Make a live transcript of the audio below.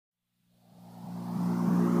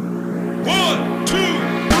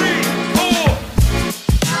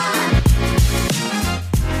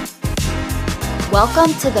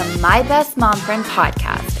Welcome to the My Best Mom Friend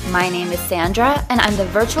podcast. My name is Sandra, and I'm the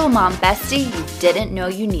virtual mom bestie you didn't know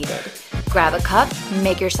you needed. Grab a cup,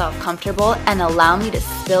 make yourself comfortable, and allow me to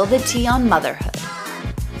spill the tea on motherhood.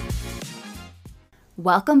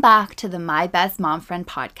 Welcome back to the My Best Mom Friend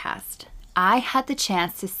podcast. I had the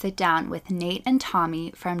chance to sit down with Nate and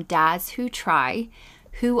Tommy from Dads Who Try,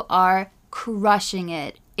 who are crushing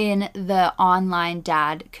it in the online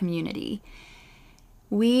dad community.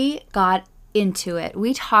 We got into it.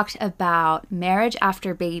 We talked about marriage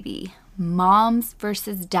after baby, moms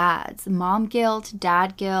versus dads, mom guilt,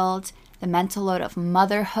 dad guilt, the mental load of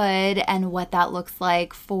motherhood, and what that looks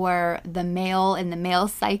like for the male and the male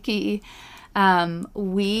psyche.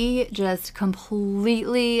 We just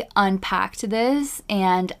completely unpacked this,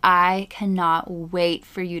 and I cannot wait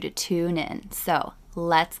for you to tune in. So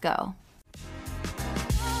let's go.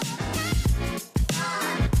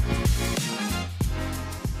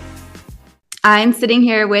 I'm sitting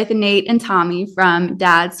here with Nate and Tommy from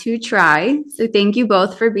Dads Who Try. So thank you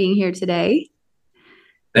both for being here today.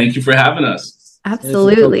 Thank you for having us.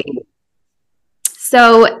 Absolutely.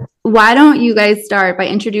 So why don't you guys start by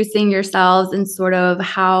introducing yourselves and sort of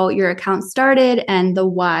how your account started and the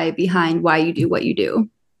why behind why you do what you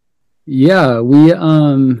do? Yeah,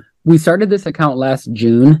 we started this account last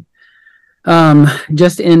June.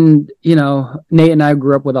 Just in, Nate and I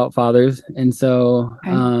grew up without fathers. And so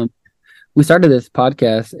we started this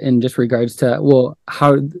podcast in just regards to,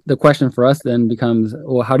 how the question for us then becomes,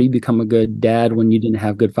 how do you become a good dad when you didn't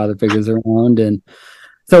have good father figures around? And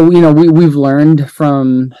so, we've learned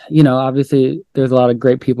from, obviously there's a lot of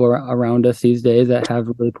great people around us these days that have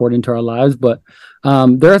really poured into our lives, but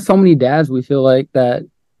there are so many dads we feel like that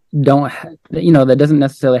that doesn't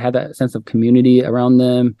necessarily have that sense of community around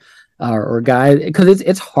them. Or guys, because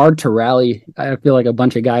it's hard to rally. I feel like a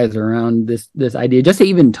bunch of guys around this idea just to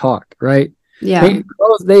even talk, right? Yeah,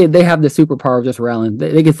 they have the superpower of just rallying.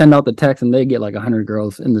 They can send out the text and they get like 100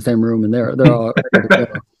 girls in the same room, and they're all.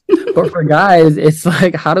 But for guys, it's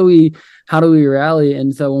like how do we rally?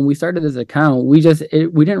 And so when we started this account, we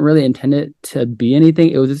didn't really intend it to be anything.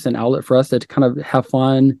 It was just an outlet for us to kind of have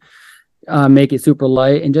fun, make it super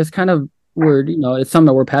light, and just kind of. It's something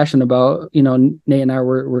that we're passionate about. Nate and I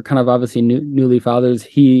we're kind of obviously newly fathers.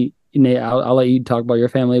 Nate, I'll let you talk about your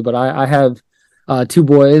family, but I have two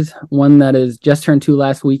boys, one that is just turned 2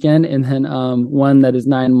 last weekend, and then one that is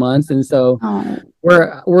 9 months. And so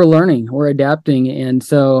we're learning, we're adapting, and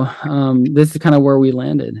so this is kind of where we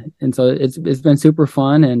landed. And so it's been super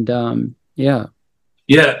fun, and yeah.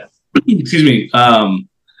 Excuse me.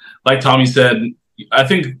 Like Tommy said, I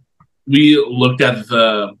think we looked at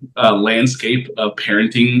the landscape of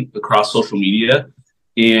parenting across social media,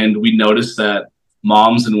 and we noticed that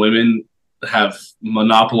moms and women have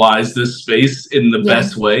monopolized this space in the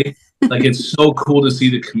best way. Like, it's so cool to see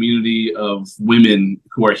the community of women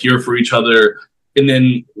who are here for each other. And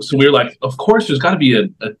then, so we were like, of course, there's got to be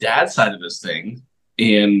a dad side of this thing.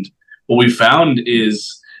 And what we found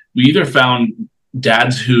is we either found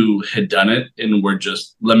dads who had done it and were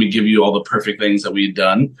just, let me give you all the perfect things that we had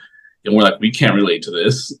done. And we're like, we can't relate to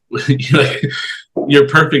this. Your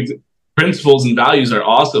perfect principles and values are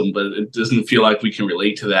awesome, but it doesn't feel like we can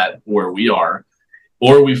relate to that where we are.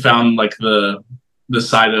 Or we found like the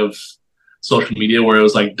side of social media where it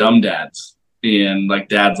was like dumb dads, and like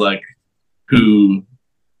dads like who,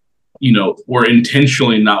 were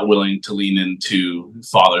intentionally not willing to lean into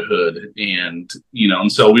fatherhood. And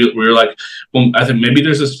so we were like, well, I think maybe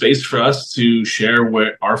there's a space for us to share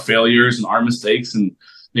where our failures and our mistakes and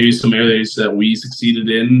maybe some areas that we succeeded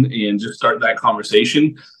in, and just start that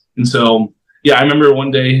conversation. And so, I remember one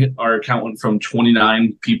day our account went from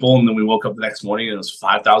 29 people, and then we woke up the next morning and it was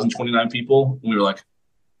 5,029 people. And we were like,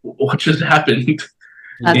 what just happened?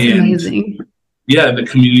 That's amazing. Yeah, the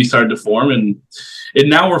community started to form, and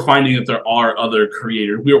now we're finding that there are other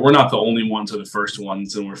creators. We're not the only ones or the first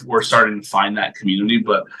ones, and we're starting to find that community,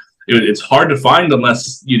 but it's hard to find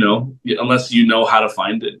unless you know how to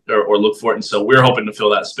find it or look for it. And so we're hoping to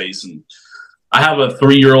fill that space. And I have a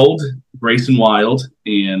 3-year-old, Grayson Wild,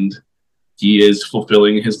 and he is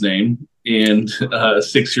fulfilling his name, and a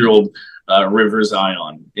 6-year-old, River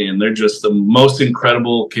Zion. And they're just the most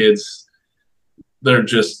incredible kids. They're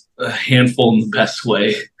just a handful in the best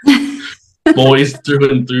way. Boys through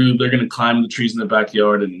and through. They're going to climb the trees in the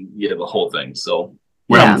backyard and the whole thing. So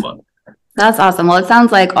we're having fun. That's awesome. Well, it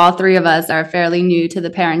sounds like all three of us are fairly new to the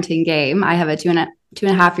parenting game. I have a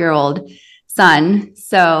 2.5-year-old son.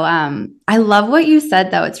 So I love what you said,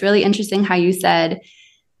 though. It's really interesting how you said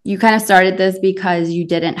you kind of started this because you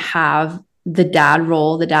didn't have the dad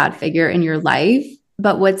role, the dad figure in your life.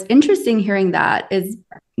 But what's interesting hearing that is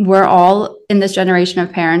we're all in this generation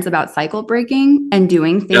of parents about cycle breaking and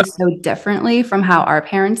doing things so differently from how our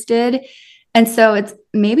parents did. And so it's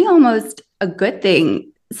maybe almost a good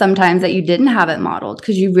thing sometimes that you didn't have it modeled,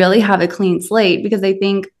 because you really have a clean slate. Because I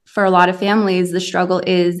think for a lot of families, the struggle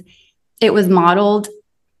is it was modeled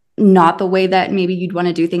not the way that maybe you'd want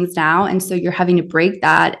to do things now. And so you're having to break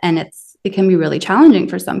that. And it can be really challenging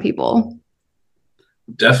for some people.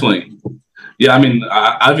 Definitely. Yeah, I mean,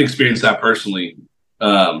 I've experienced that personally.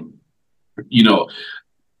 You know,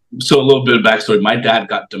 so a little bit of backstory. My dad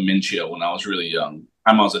got dementia when I was really young.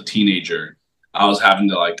 I was a teenager. I was having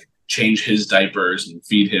to like change his diapers and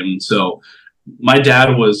feed him. So my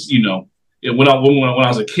dad was, you know, when I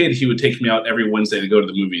was a kid, he would take me out every Wednesday to go to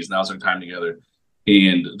the movies, and that was our time together.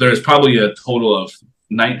 And there's probably a total of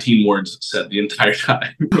 19 words said the entire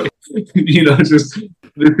time. You know, just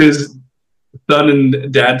his son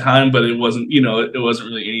and dad time, but it wasn't, you know, it wasn't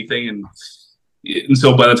really anything. And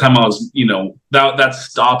so by the time I was, you know, that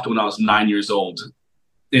stopped when I was 9 years old.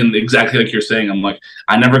 And exactly like you're saying, I'm like,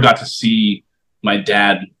 I never got to see my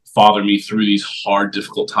dad father me through these hard,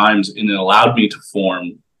 difficult times, and it allowed me to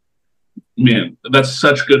form. Man, that's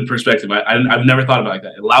such good perspective. I've never thought about it like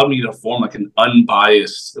that. It allowed me to form like an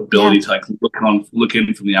unbiased ability to like look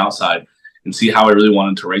in from the outside and see how I really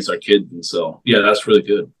wanted to raise our kids. And so, yeah, that's really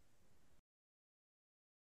good.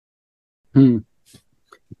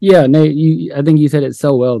 Yeah, Nate, I think you said it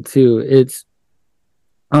so well too. It's,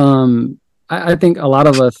 I think a lot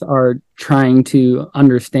of us are trying to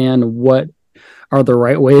understand what are the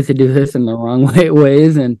right ways to do this and the wrong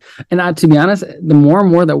ways. And to be honest, the more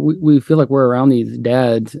and more that we feel like we're around these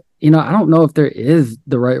dads, you know, I don't know if there is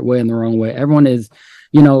the right way and the wrong way. Everyone is,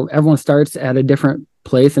 you know, everyone starts at a different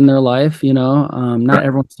place in their life, you know. Not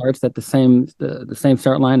everyone starts at the same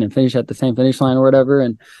start line and finish at the same finish line or whatever.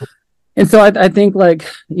 And so I think, like,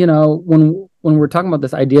 you know, when we're talking about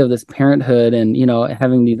this idea of this parenthood and, you know,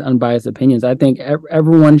 having these unbiased opinions, I think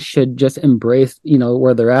everyone should just embrace, you know,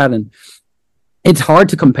 where they're at. And it's hard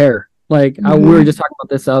to compare. Like, we were just talking about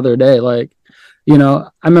this the other day. Like, you know,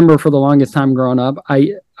 I remember for the longest time growing up,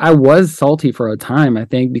 I was salty for a time, I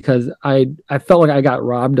think, because I felt like I got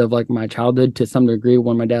robbed of like my childhood to some degree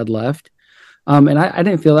when my dad left. And I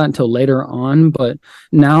didn't feel that until later on, but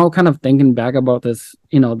now kind of thinking back about this,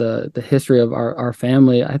 you know, the history of our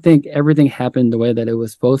family, I think everything happened the way that it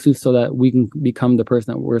was supposed to, so that we can become the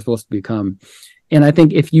person that we're supposed to become. And I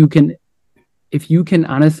think if you can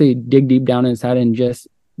honestly dig deep down inside and just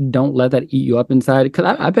don't let that eat you up inside, because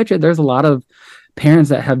I bet you there's a lot of parents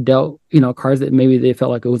that have dealt, you know, cards that maybe they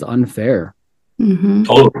felt like it was unfair.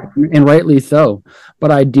 Totally. And rightly so. But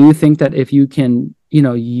I do think that if you can, you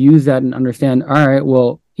know, use that and understand, all right,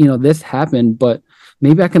 well, you know, this happened, but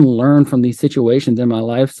maybe I can learn from these situations in my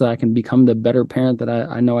life so I can become the better parent that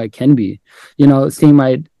I know I can be. You know,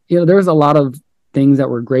 there was a lot of things that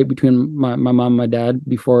were great between my mom and my dad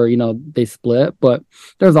before, you know, they split, but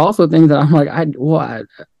there's also things that I'm like,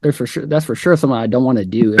 that's for sure something I don't want to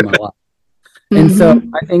do in my life. And so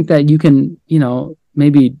I think that you can, you know,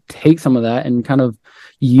 maybe take some of that and kind of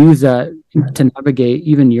use that to navigate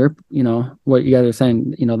even your, you know, what you guys are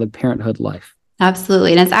saying, you know, the parenthood life.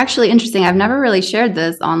 Absolutely. And it's actually interesting. I've never really shared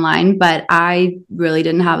this online, but I really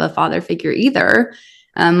didn't have a father figure either.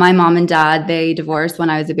 My mom and dad, they divorced when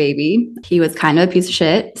I was a baby. He was kind of a piece of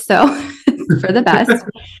shit, so for the best.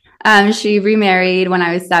 She remarried when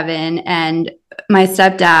I was 7, and my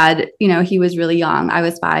stepdad, you know, he was really young. I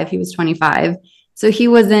was 5, he was 25. So he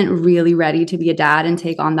wasn't really ready to be a dad and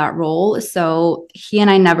take on that role. So he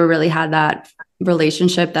and I never really had that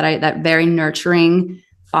relationship that very nurturing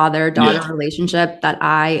father-daughter relationship that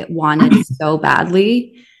I wanted so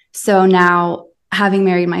badly. So now, having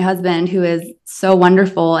married my husband, who is so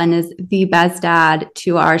wonderful and is the best dad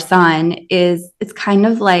to our son, it's kind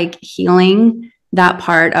of like healing that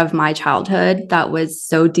part of my childhood that was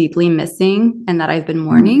so deeply missing and that I've been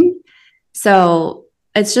mourning. So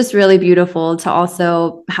it's just really beautiful to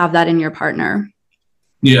also have that in your partner.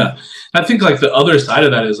 Yeah. I think like the other side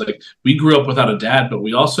of that is like we grew up without a dad, but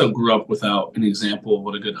we also grew up without an example of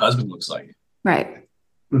what a good husband looks like. Right.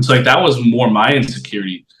 And so like that was more my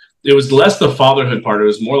insecurity. It was less the fatherhood part. It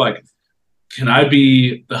was more like, can I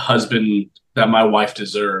be the husband that my wife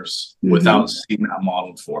deserves without seeing that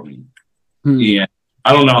modeled for me? And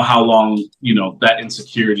I don't know how long, you know, that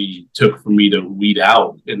insecurity took for me to weed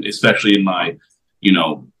out, and especially in my, you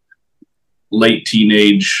know, late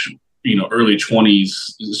teenage, you know, early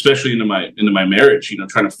 20s, especially into my marriage, you know,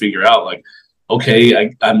 trying to figure out like,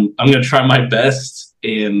 okay, I'm going to try my best.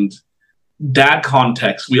 And that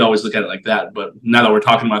context, we always look at it like that. But now that we're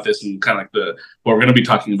talking about this and kind of like what we're going to be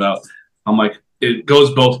talking about, I'm like, it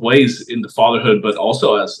goes both ways in the fatherhood, but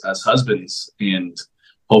also as husbands. And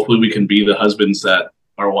hopefully we can be the husbands that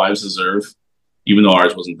our wives deserve, even though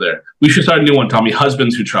ours wasn't there. We should start a new one, Tommy.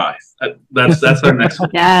 Husbands who try. That's our next one.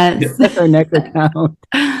 Yes. That's our next account.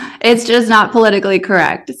 It's just not politically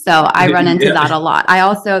correct. So I run into that a lot. I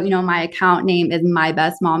also, my account name is My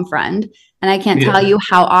Best Mom Friend. And I can't tell you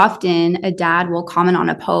how often a dad will comment on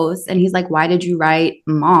a post and he's like, why did you write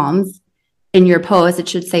moms in your post? It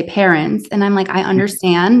should say parents. And I'm like, I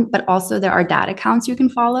understand, but also there are dad accounts you can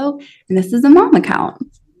follow. And this is a mom account.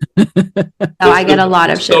 So I get a lot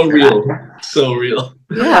of shit. So real. So real.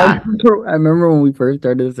 Yeah. I remember when we first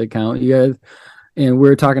started this account, you guys, and we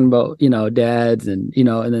were talking about, dads and,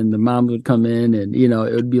 and then the moms would come in and,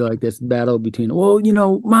 it would be like this battle between, well,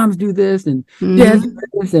 moms do this and dads do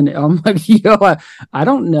this. And I'm like, I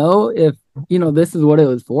don't know if, this is what it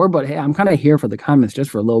was for, but hey, I'm kind of here for the comments just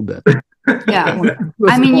for a little bit. Yeah.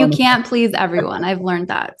 I mean, you can't please everyone. I've learned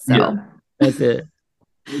that. So that's it.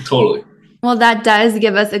 Totally. Well, that does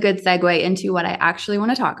give us a good segue into what I actually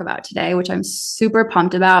want to talk about today, which I'm super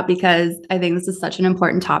pumped about because I think this is such an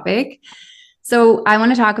important topic. So I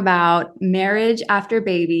want to talk about marriage after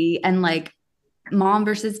baby and like mom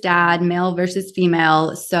versus dad, male versus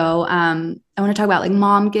female. So I want to talk about like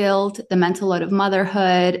mom guilt, the mental load of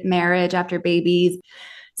motherhood, marriage after babies.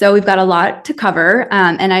 So we've got a lot to cover.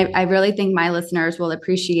 And I really think my listeners will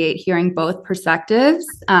appreciate hearing both perspectives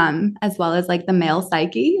as well as like the male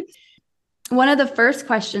psyche. One of the first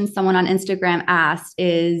questions someone on Instagram asked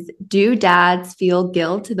is, do dads feel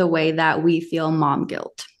guilt the way that we feel mom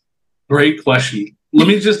guilt? Great question. I'm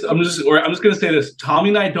just going to say this. Tommy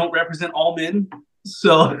and I don't represent all men.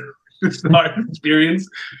 So it's not our experience.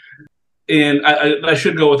 And I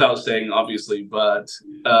should go without saying, obviously, but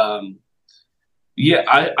I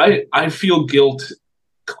feel guilt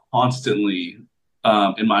constantly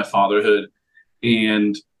in my fatherhood.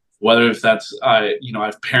 And whether if that's, I've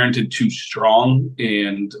parented too strong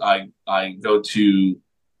and I go to,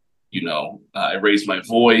 I raise my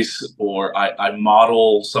voice or I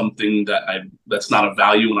model something that's not a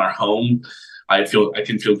value in our home. I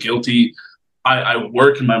can feel guilty. I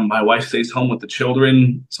work and my wife stays home with the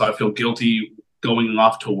children. So I feel guilty going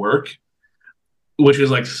off to work, which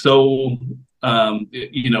is like, so,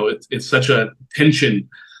 it's such a tension.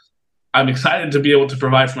 I'm excited to be able to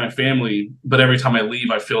provide for my family, but every time I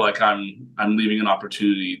leave, I feel like I'm leaving an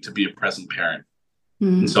opportunity to be a present parent.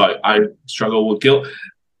 And so I struggle with guilt.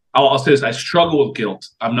 I'll say this, I struggle with guilt.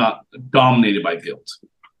 I'm not dominated by guilt.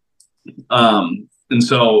 And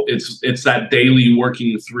so it's that daily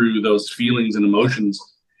working through those feelings and emotions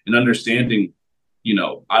and understanding,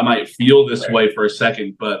 I might feel this way for a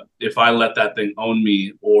second, but if I let that thing own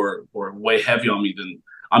me or weigh heavy on me, then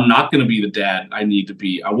I'm not going to be the dad I need to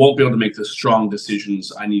be. I won't be able to make the strong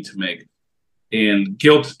decisions I need to make. And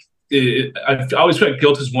guilt, I always feel like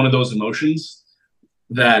guilt is one of those emotions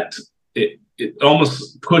that it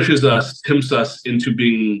almost pushes us, tempts us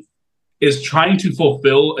into is trying to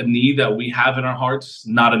fulfill a need that we have in our hearts,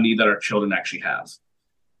 not a need that our children actually have.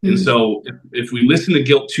 And so if we listen to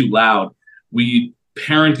guilt too loud, we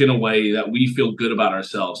parent in a way that we feel good about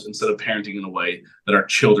ourselves instead of parenting in a way that our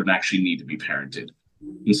children actually need to be parented.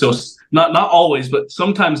 And so not always, but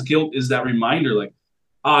sometimes guilt is that reminder, like,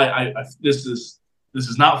 this is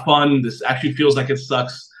not fun. This actually feels like it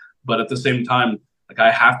sucks. But at the same time, like I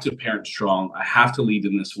have to parent strong. I have to lead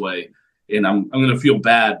in this way. And I'm going to feel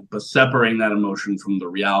bad, but separating that emotion from the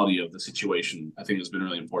reality of the situation, I think has been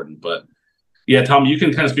really important. But yeah, Tom, you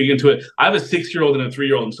can kind of speak into it. I have a 6-year-old and a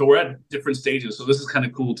 3-year-old, and so we're at different stages. So this is kind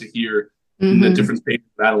of cool to hear the different stages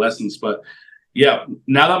of adolescence. But yeah,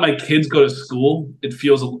 now that my kids go to school, I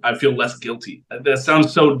feel less guilty. That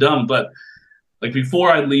sounds so dumb, but like before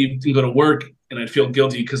I'd leave and go to work and I'd feel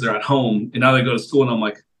guilty because they're at home. And now they go to school and I'm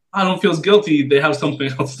like, I don't feel as guilty. They have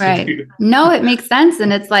something else to do. No, it makes sense.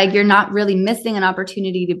 And it's like, you're not really missing an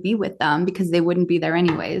opportunity to be with them because they wouldn't be there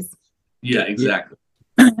anyways. Yeah, exactly.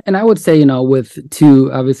 And I would say, with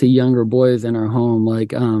 2 obviously younger boys in our home,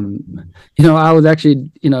 like, I was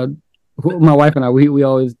actually, my wife and I, we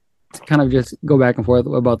always kind of just go back and forth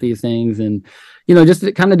about these things and, just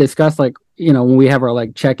to kind of discuss, like, when we have our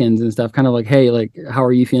like check-ins and stuff, kind of like, hey, like, how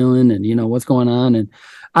are you feeling? And, what's going on? And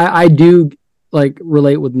I do like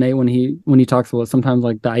relate with Nate when he talks about sometimes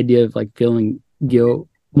like the idea of like feeling guilt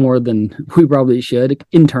more than we probably should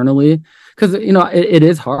internally. Cause it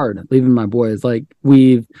is hard leaving my boys. Like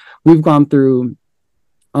we've gone through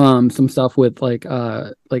some stuff with like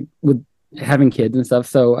with having kids and stuff.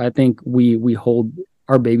 So I think we hold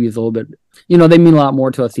our babies a little bit, they mean a lot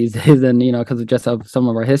more to us these days than, because of just of some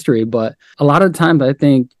of our history. But a lot of times I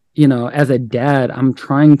think, as a dad, I'm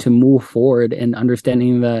trying to move forward and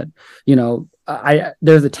understanding that,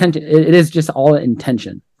 there's a tension. It is just all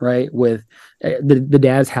intention, right? With the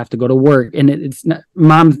dads have to go to work, and it's not,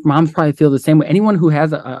 moms probably feel the same way. Anyone who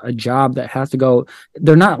has a job that has to go,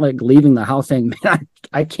 they're not like leaving the house saying, man,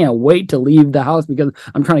 I can't wait to leave the house because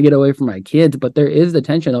I'm trying to get away from my kids. But there is the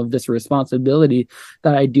tension of this responsibility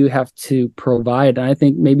that I do have to provide. And I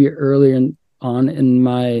think maybe earlier on in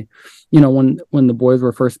my, when the boys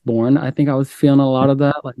were first born, I think I was feeling a lot of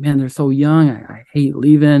that. Like, man, they're so young. I hate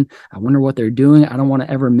leaving. I wonder what they're doing. I don't want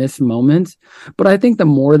to ever miss moments. But I think the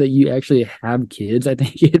more that you actually have kids, I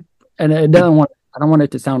think I don't want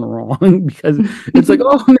it to sound wrong because it's like,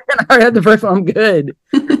 oh man, I had the first one, I'm good.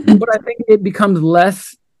 But I think it becomes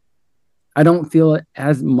less, I don't feel it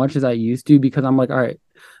as much as I used to because I'm like, all right,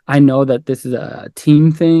 I know that this is a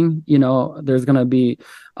team thing. There's going to be,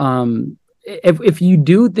 if you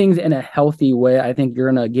do things in a healthy way, I think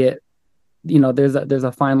you're going to get, there's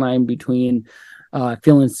a fine line between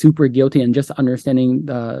feeling super guilty and just understanding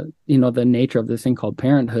the nature of this thing called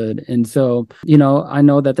parenthood. And so, I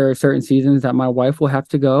know that there are certain seasons that my wife will have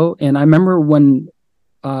to go. And I remember when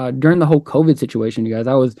during the whole COVID situation, you guys,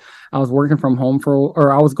 I was working from home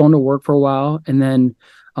or I was going to work for a while. And then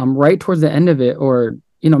right towards the end of it, or,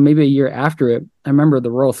 maybe a year after it, I remember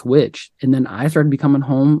the role switched. And then I started becoming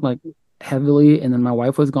home like heavily. And then my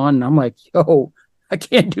wife was gone. And I'm like, yo, I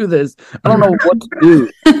can't do this. I don't know what to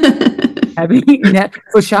do.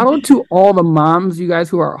 So shout out to all the moms, you guys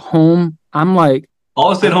who are home. I'm like,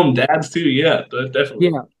 all stay-at-home dads too. Yeah,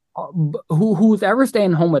 definitely. Yeah, who's ever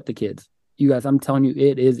staying home with the kids, you guys, I'm telling you,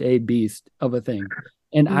 it is a beast of a thing,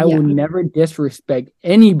 and I will never disrespect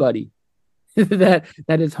anybody that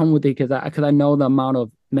is home with the kids because I know the amount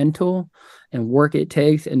of mental and work it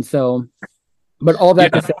takes, and so. But all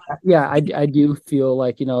that to say, I do feel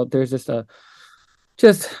like there's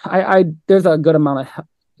there's a good amount of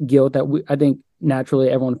guilt that I think naturally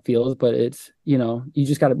everyone feels, but it's you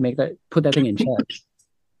just got to put that thing in check.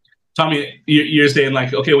 Tommy, you're saying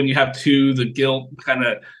like, okay, when you have two, the guilt kind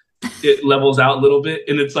of it levels out a little bit,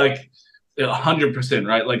 and it's like 100%,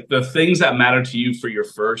 right? Like the things that matter to you for your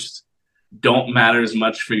first don't matter as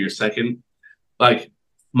much for your second. Like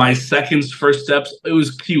my second's first steps, it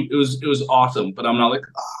was cute, it was awesome, but I'm not like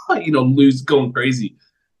going crazy.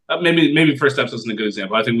 Maybe first steps isn't a good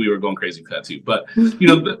example. I think we were going crazy for that too. But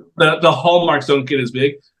the hallmarks don't get as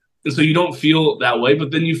big, and so you don't feel that way.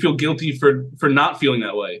 But then you feel guilty for not feeling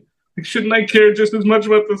that way. Like, shouldn't I care just as much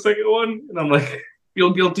about the second one? And I'm like,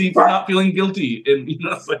 feel guilty for not feeling guilty, and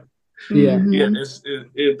it's like,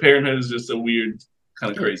 parenthood is just a weird,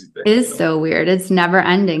 kind of crazy thing. It is so weird. It's never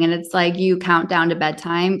ending, and it's like you count down to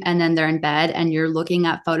bedtime, and then they're in bed, and you're looking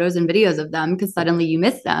at photos and videos of them because suddenly you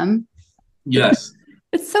miss them. Yes.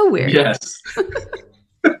 It's so weird. Yes.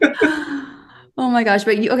 Oh my gosh.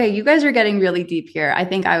 But you guys are getting really deep here. I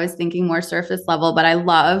think I was thinking more surface level, but I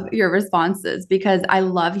love your responses because I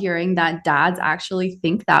love hearing that dads actually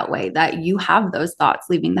think that way, that you have those thoughts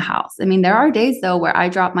leaving the house. I mean, there are days though where I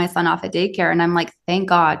drop my son off at daycare and I'm like, thank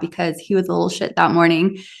God, because he was a little shit that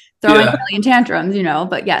morning, throwing a million tantrums,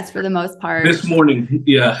 but yes, for the most part. This morning.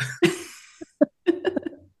 Yeah.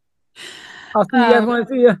 I'll see you guys when I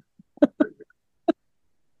see you.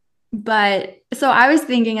 But so I was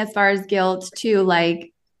thinking as far as guilt too,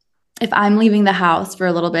 like if I'm leaving the house for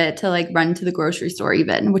a little bit to like run to the grocery store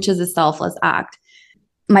even, which is a selfless act,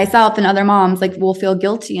 myself and other moms like will feel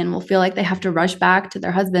guilty and will feel like they have to rush back to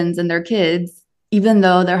their husbands and their kids, even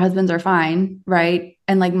though their husbands are fine. Right.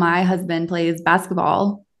 And like my husband plays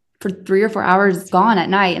basketball for 3 or 4 hours gone at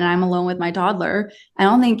night and I'm alone with my toddler. I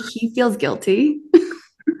don't think he feels guilty.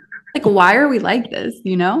 Like, why are we like this?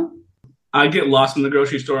 I get lost in the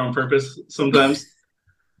grocery store on purpose sometimes.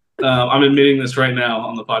 I'm admitting this right now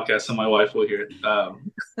on the podcast, so my wife will hear it.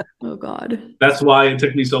 Oh, God. That's why it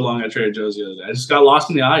took me so long at Trader Joe's the other day. I just got lost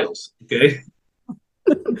in the aisles, okay?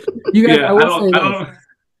 You guys, I don't.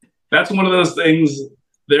 That's one of those things.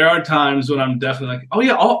 There are times when I'm definitely like, oh,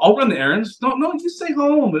 yeah, I'll run the errands. No, you stay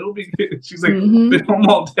home. It'll be good. She's like, been home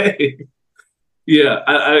all day.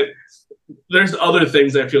 Yeah, there's other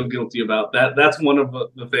things I feel guilty about. That's one of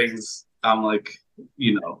the things I'm like,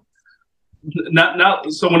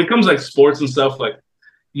 not so when it comes to like sports and stuff, like,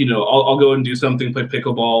 I'll go and do something, play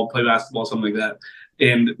pickleball, play basketball, something like that.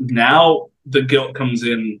 And now the guilt comes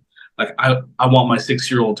in, like I want my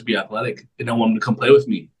 6-year-old to be athletic and I want him to come play with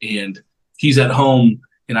me. And he's at home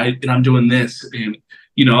and I'm doing this. And,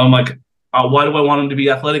 I'm like, why do I want him to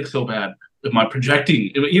be athletic so bad? Am I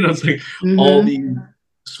projecting? It's like all these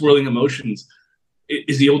swirling emotions.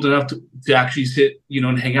 Is he old enough to actually sit,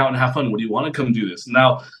 and hang out and have fun? Would you want to come do this?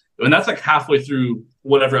 Now, when that's like halfway through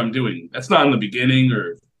whatever I'm doing. That's not in the beginning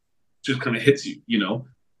or just kind of hits you, you know?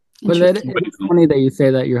 But it's funny that you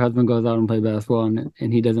say that your husband goes out and play basketball and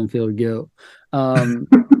he doesn't feel guilt. There's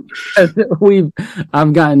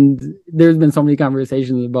been so many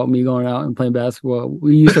conversations about me going out and playing basketball.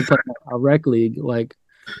 We used to play a rec league, like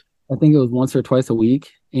I think it was once or twice a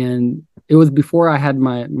week. And it was before I had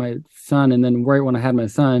my son. And then right when I had my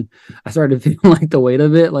son, I started feeling like the weight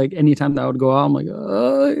of it. Like anytime that I would go out, I'm like,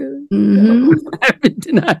 oh, what happened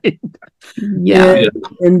tonight? Yeah.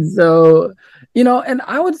 And so, you know, and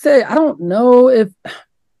I would say, I don't know if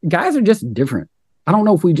guys are just different. I don't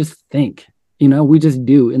know if we just think, you know, we just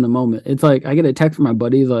do in the moment. It's like, I get a text from my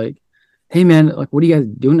buddies like, hey man, like, what are you guys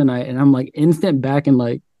doing tonight? And I'm like instant back and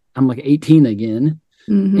like, I'm like 18 again.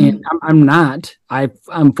 And I'm not.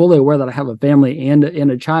 I'm fully aware that I have a family and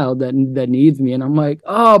a child that needs me, and I'm like,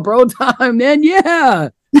 oh, bro, time, man, yeah,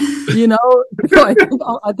 you know. So I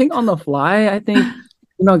think on the fly, I think,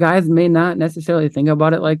 you know, guys may not necessarily think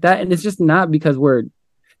about it like that, and it's just not because we're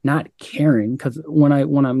not caring. Because when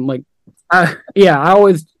I'm like,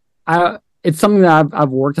 it's something that I've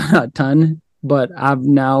worked on a ton, but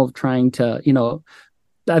I'm now trying to, you know.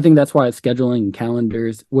 I think that's why scheduling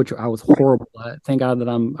calendars, which I was horrible at. Thank God that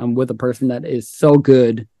I'm with a person that is so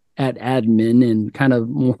good at admin and kind of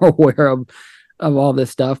more aware of all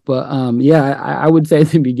this stuff. But I would say at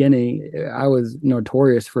the beginning, I was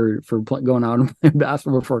notorious for going out and playing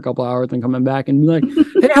basketball for a couple hours and coming back and be like,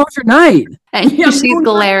 "Hey, how was your night?" And she's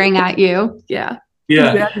glaring at you. Yeah.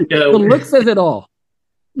 Exactly. The look says it all.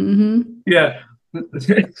 Yeah,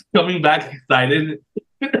 coming back excited,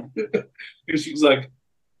 and she's like.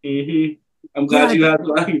 I'm glad you had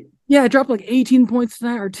fun. Yeah, I dropped like 18 points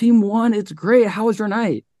tonight. Our team won. It's great. How was your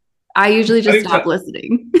night? I usually just stop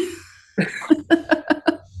listening.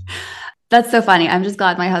 That's so funny. I'm just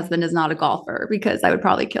glad my husband is not a golfer because I would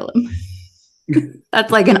probably kill him.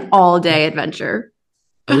 That's like an all-day adventure.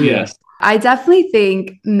 Oh, yes. I definitely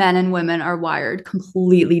think men and women are wired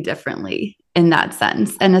completely differently in that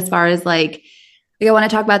sense. And as far as like I want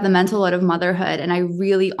to talk about the mental load of motherhood. And I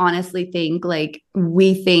really honestly think like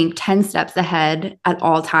we think 10 steps ahead at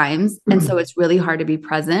all times. And so it's really hard to be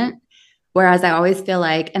present. Whereas I always feel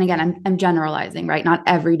like, and again, I'm generalizing, right? Not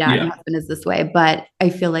every dad and husband is this way, but I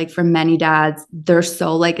feel like for many dads, they're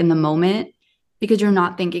so like in the moment because you're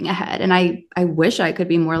not thinking ahead. And I wish I could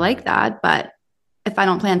be more like that. But if I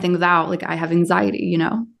don't plan things out, like I have anxiety, you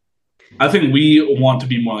know? I think we want to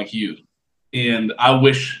be more like you. And I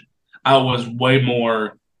wish I was way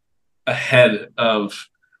more ahead of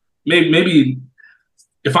maybe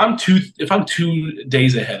if I'm 2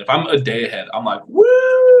 days ahead, if I'm a day ahead, I'm like,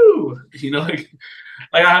 woo, you know, like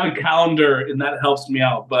I have a calendar and that helps me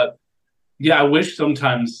out. But yeah, I wish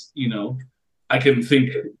sometimes, you know, I can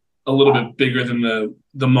think a little bit bigger than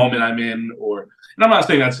the moment I'm in, and I'm not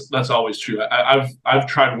saying that's always true. I've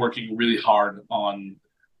tried working really hard on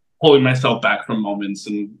pulling myself back from moments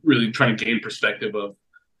and really trying to gain perspective of,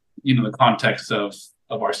 you know, the context of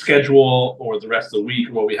our schedule or the rest of the week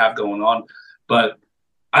or what we have going on. But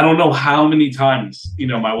I don't know how many times, you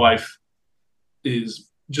know, my wife is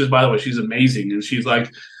just, by the way, she's amazing. And she's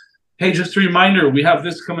like, hey, just a reminder, we have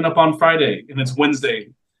this coming up on Friday and it's Wednesday.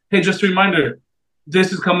 Hey, just a reminder,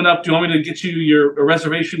 this is coming up. Do you want me to get you a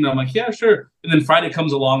reservation? And I'm like, yeah, sure. And then Friday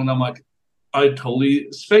comes along and I'm like, I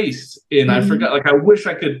totally spaced and I forgot. Like, I wish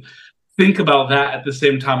I could think about that at the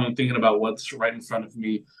same time I'm thinking about what's right in front of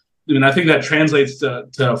me. I mean, I think that translates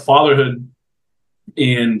to fatherhood,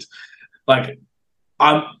 and like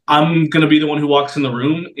I'm gonna be the one who walks in the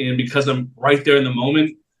room, and because I'm right there in the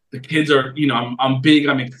moment, the kids are, you know, I'm big,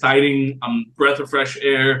 I'm exciting, I'm breath of fresh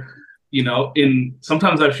air, you know. And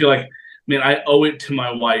sometimes I feel like, man, I owe it to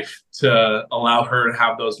my wife to allow her to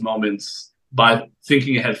have those moments by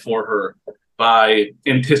thinking ahead for her, by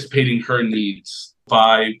anticipating her needs,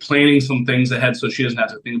 by planning some things ahead so she doesn't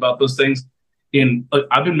have to think about those things. And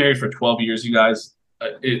I've been married for 12 years, you guys.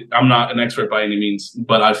 I'm not an expert by any means,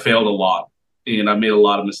 but I failed a lot and I made a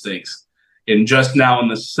lot of mistakes. And just now in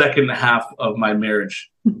the second half of my marriage,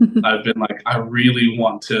 I've been like, I really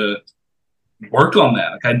want to work on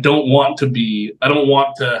that. Like, I don't want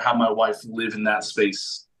to have my wife live in that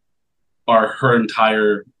space or her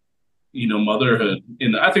entire, you know, motherhood.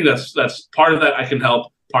 And I think that's part of that I can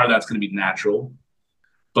help. Part of that's going to be natural.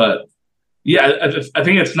 But yeah, I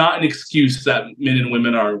think it's not an excuse that men and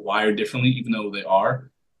women are wired differently, even though they are.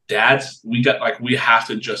 Dads, we have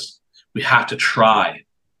to try.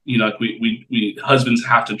 You know, like we husbands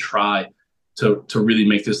have to try to really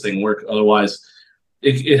make this thing work. Otherwise,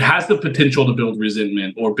 it has the potential to build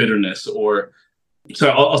resentment or bitterness. So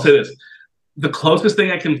I'll say this: the closest thing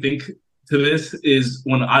I can think to this is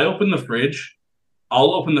when I open the fridge,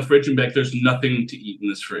 I'll open the fridge and be like, there's nothing to eat in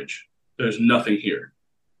this fridge. There's nothing here.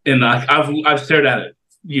 And I've stared at it.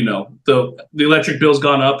 You know, the electric bill's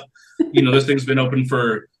gone up. You know, this thing's been open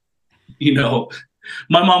for, you know,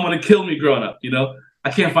 my mom would have killed me growing up. You know,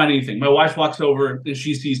 I can't find anything. My wife walks over and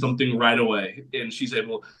she sees something right away, and she's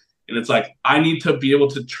able. And it's like, I need to be able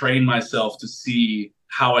to train myself to see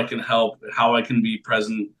how I can help, how I can be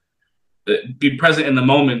present in the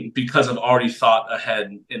moment, because I've already thought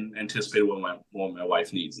ahead and anticipated what my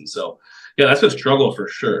wife needs. And so, yeah, that's a struggle for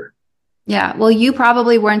sure. Yeah. Well, you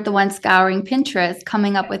probably weren't the one scouring Pinterest,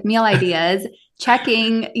 coming up with meal ideas,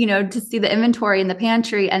 checking, you know, to see the inventory in the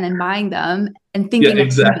pantry and then buying them and thinking. Yeah,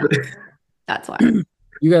 exactly. That's why.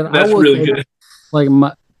 You guys, that's really good. Like,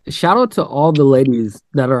 shout out to all the ladies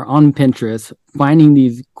that are on Pinterest finding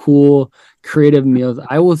these cool, creative meals.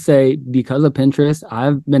 I will say, because of Pinterest,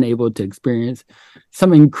 I've been able to experience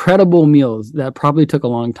some incredible meals that probably took a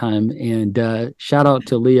long time. And shout out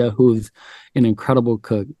to Leah, who's an incredible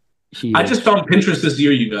cook. I just found Pinterest this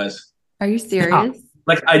year, you guys. Are you serious?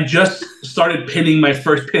 Like, I just started pinning my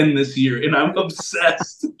first pin this year, and I'm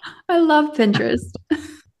obsessed. I love Pinterest.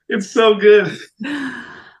 It's so good.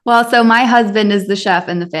 Well, so my husband is the chef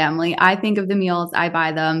in the family. I think of the meals, I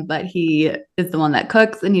buy them, but he is the one that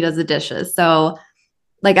cooks and he does the dishes. So,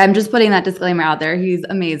 like, I'm just putting that disclaimer out there. He's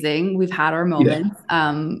amazing. We've had our moments.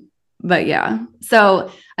 Yeah. But yeah.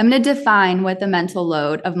 So I'm going to define what the mental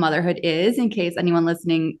load of motherhood is, in case anyone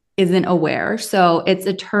listening isn't aware. So it's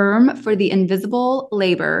a term for the invisible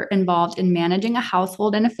labor involved in managing a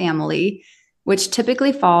household and a family, which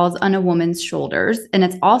typically falls on a woman's shoulders. And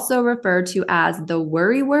it's also referred to as the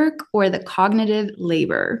worry work or the cognitive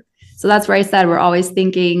labor. So that's where I said we're always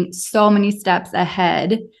thinking so many steps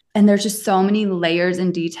ahead. And there's just so many layers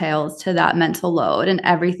and details to that mental load and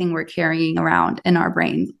everything we're carrying around in our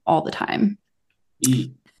brains all the time.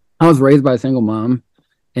 I was raised by a single mom.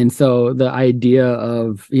 And so the idea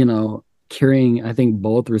of, you know, carrying, I think,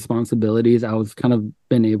 both responsibilities, I was kind of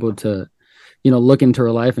been able to, you know, look into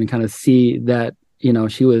her life and kind of see that, you know,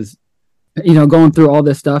 she was, you know, going through all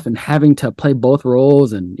this stuff and having to play both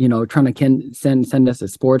roles and, you know, trying to send us to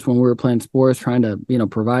sports when we were playing sports, trying to, you know,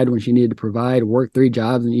 provide when she needed to provide, work 3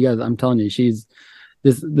 jobs. And you guys, I'm telling you, she's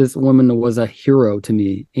this woman was a hero to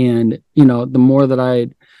me. And, you know, the more that I,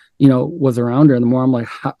 you know, was around her, and the more I'm like,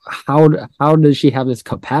 how does she have this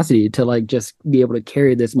capacity to, like, just be able to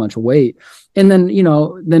carry this much weight? And then, you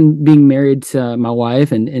know, then being married to my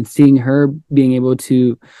wife and seeing her being able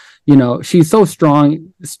to, you know, she's so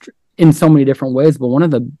strong in so many different ways, but one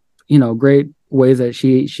of the, you know, great ways that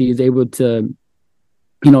she's able to,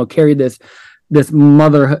 you know, carry this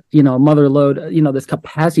mother load, you know, this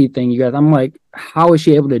capacity thing, you guys, I'm like, how is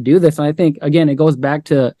she able to do this? And I think, again, it goes back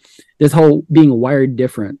to this whole being wired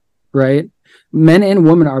different, right? Men and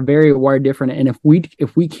women are very wired different. And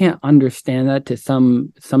if we can't understand that to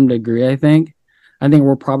some degree, I think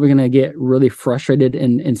we're probably going to get really frustrated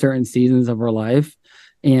in certain seasons of our life.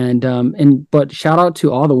 But shout out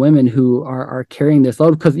to all the women who are carrying this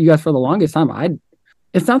load, because you guys, for the longest time,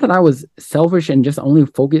 it's not that I was selfish and just only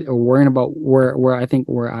focused or worrying about where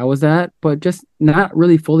I was at, but just not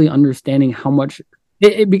really fully understanding how much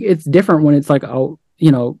it's different when it's like, oh,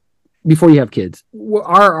 you know, before you have kids.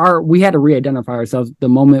 We had to re-identify ourselves the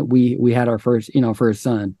moment we had our first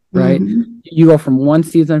son, right? Mm-hmm. You go from one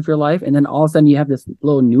season of your life, and then all of a sudden you have this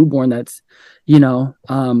little newborn that's, you know,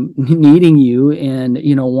 needing you and,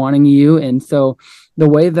 you know, wanting you. And so the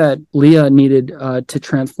way that Leah needed to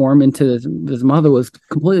transform into this mother was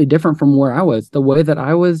completely different from where I was. The way that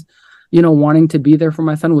I was, you know, wanting to be there for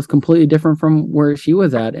my son was completely different from where she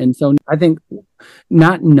was at. And so I think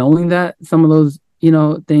not knowing that, some of those, you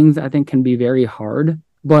know, things I think can be very hard,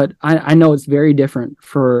 but I know it's very different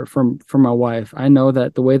for my wife. I know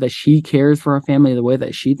that the way that she cares for her family, the way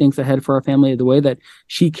that she thinks ahead for her family, the way that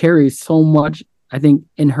she carries so much, I think,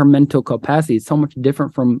 in her mental capacity, is so much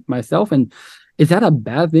different from myself. And is that a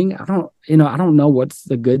bad thing? I don't know what's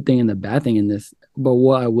the good thing and the bad thing in this, but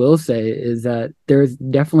what I will say is that there's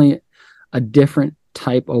definitely a different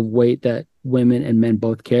type of weight that women and men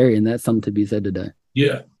both carry, and that's something to be said today.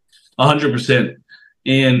 Yeah, 100%.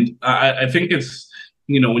 And I think it's,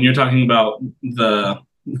 you know, when you're talking about the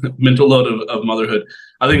mental load of motherhood,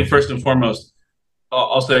 I think first and foremost,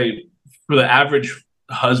 I'll say, for the average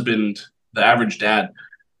husband, the average dad,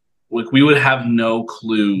 like, we would have no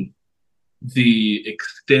clue the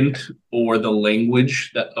extent or the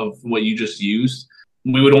language of what you just used.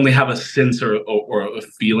 We would only have a sense or a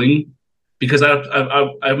feeling, because I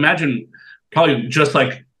imagine, probably just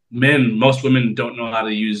like men, most women don't know how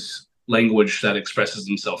to use language that expresses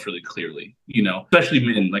themselves really clearly, you know, especially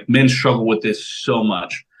men. Like, men struggle with this so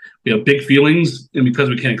much. we have big feelings, and because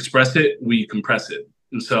we can't express it, we compress it.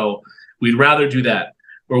 And so we'd rather do that.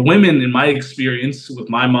 Where women, in my experience with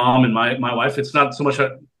my mom and my wife, it's not so much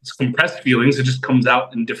it's compressed feelings, it just comes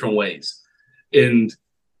out in different ways. And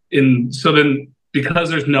so then, because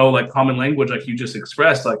there's no like common language like you just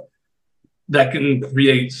expressed, like that can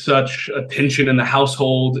create such a tension in the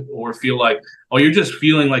household, or feel like, oh, you're just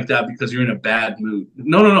feeling like that because you're in a bad mood.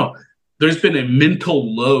 No. There's been a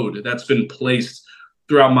mental load that's been placed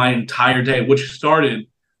throughout my entire day, which started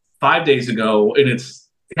 5 days ago, and it's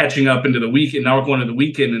catching up into the week, and now we're going to the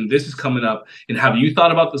weekend, and this is coming up. And have you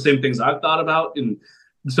thought about the same things I've thought about? And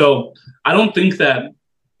so I don't think that,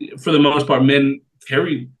 for the most part, men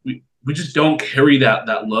carry, we just don't carry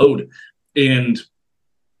that load. And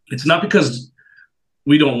it's not because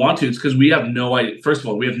we don't want to, it's because we have no idea. First of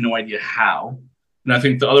all, we have no idea how. And I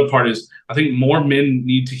think the other part is, I think more men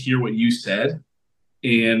need to hear what you said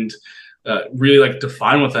and really like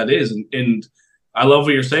define what that is. And I love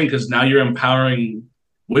what you're saying, because now you're empowering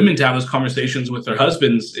women to have those conversations with their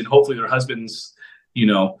husbands, and hopefully their husbands, you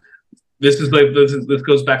know, this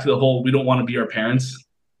goes back to the whole, we don't want to be our parents,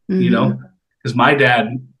 you know, because my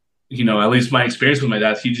dad, you know, at least my experience with my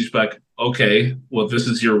dad, he just like, okay, well, this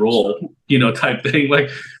is your role, you know, type thing. Like,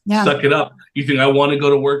 suck it up. You think I want to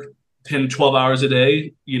go to work 10, 12 hours a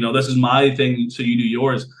day? You know, this is my thing, so you do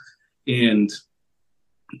yours. And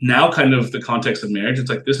now kind of the context of marriage, it's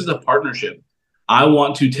like, this is a partnership. I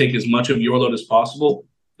want to take as much of your load as possible,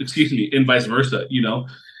 and vice versa, you know?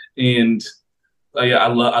 And I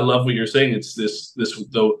love what you're saying. It's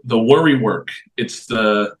the worry work. It's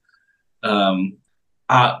the,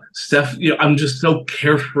 Steph, you know, I'm just so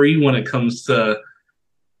carefree when it comes to,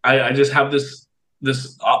 I just have this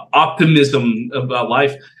optimism about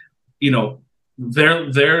life. You know,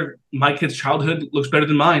 my kids' childhood looks better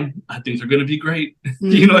than mine. I think they're going to be great.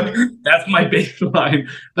 You know, like, that's my baseline.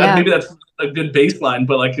 Maybe that's a good baseline,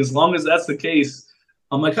 but like, as long as that's the case,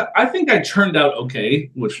 I'm like, I think I turned out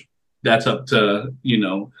okay, which that's up to, you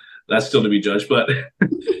know, that's still to be judged. But,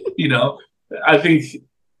 you know, I think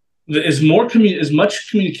as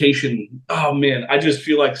much communication. Oh man, I just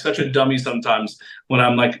feel like such a dummy sometimes when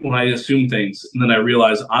I assume things, and then I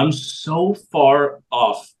realize I'm so far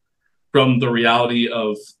off from the reality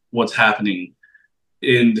of what's happening.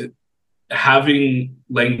 And having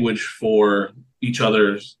language for each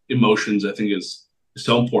other's emotions, I think, is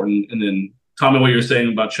so important. And then, Tommy, what you're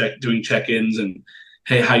saying about doing check-ins and,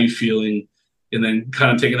 hey, how you feeling? And then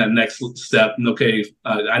kind of taking that next step. And okay,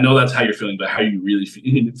 I know that's how you're feeling, but how are you really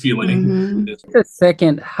feeling? The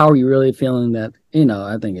second, how are you really feeling, that, you know,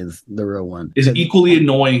 I think is the real one. Is equally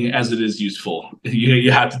annoying as it is useful.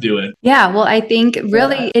 You have to do it. Yeah, well, I think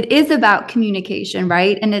really it is about communication,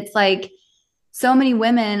 right? And it's like, so many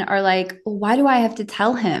women are like, well, why do I have to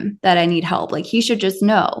tell him that I need help? Like, he should just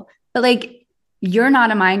know. But like, you're not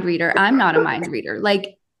a mind reader. I'm not a mind reader.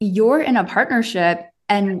 Like, you're in a partnership,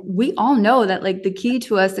 and we all know that like the key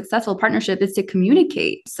to a successful partnership is to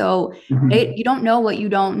communicate. So you don't know what you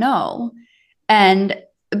don't know.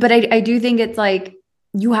 But I do think it's like,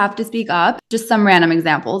 you have to speak up. Just some random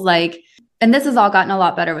examples, like, and this has all gotten a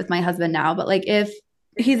lot better with my husband now, but like, if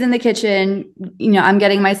he's in the kitchen, you know, I'm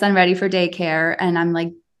getting my son ready for daycare, and I'm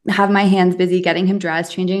like, have my hands busy getting him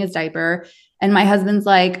dressed, changing his diaper. And my husband's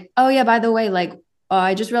like, oh yeah, by the way, like,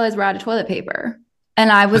 I just realized we're out of toilet paper.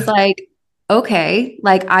 And I was like, okay,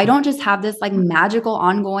 like, I don't just have this like magical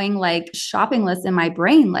ongoing like shopping list in my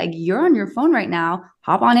brain. Like, you're on your phone right now,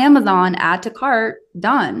 hop on Amazon, add to cart,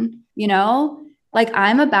 done, you know? Like,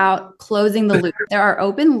 I'm about closing the loop. There are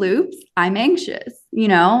open loops. I'm anxious, you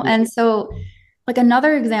know? And so like,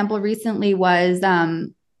 another example recently was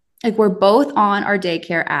like, we're both on our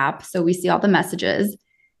daycare app, so we see all the messages.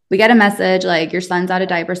 We get a message like, your son's out of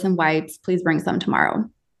diapers and wipes, please bring some tomorrow.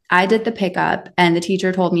 I did the pickup, and the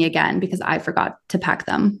teacher told me again because I forgot to pack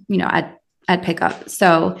them, you know, at pickup.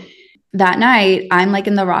 So that night, I'm like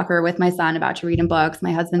in the rocker with my son, about to read him books.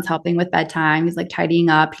 My husband's helping with bedtime. He's like tidying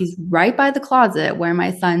up. He's right by the closet where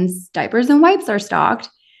my son's diapers and wipes are stocked.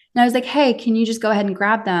 And I was like, hey, can you just go ahead and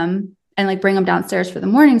grab them and like bring them downstairs for the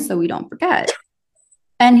morning so we don't forget?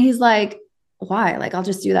 And he's like, why? Like, I'll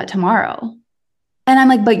just do that tomorrow. And I'm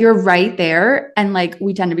like, but you're right there. And like,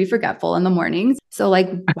 we tend to be forgetful in the mornings. So like,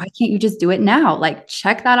 why can't you just do it now? Like,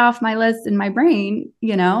 check that off my list in my brain,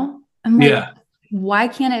 you know? I'm like, why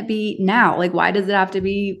can't it be now? Like, why does it have to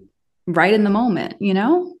be right in the moment, you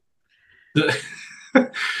know?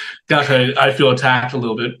 Gosh, I feel attacked a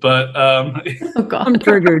little bit, but oh God, I'm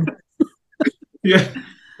triggered. Yeah.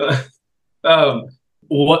 Both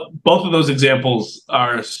of those examples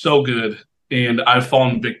are so good, and I've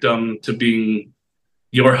fallen victim to being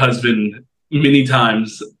your husband many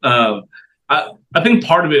times. I think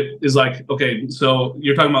part of it is like, okay, so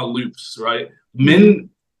you're talking about loops, right? Men,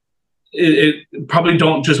 it probably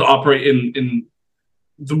don't just operate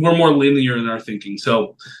we're more linear in our thinking.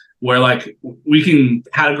 So where like we can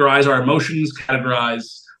categorize our emotions,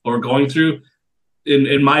 categorize what we're going through.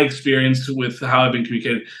 In my experience with how I've been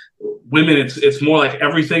communicating, women, it's more like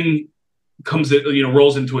everything comes in,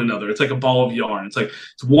 rolls into another. It's like a ball of yarn. It's like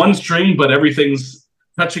it's one string, but everything's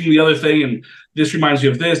touching the other thing, and this reminds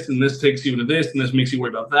you of this, and this takes you into this, and this makes you worry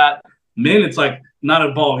about that. Men, it's like not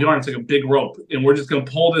a ball of yarn, it's like a big rope, and we're just gonna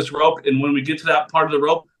pull this rope, and when we get to that part of the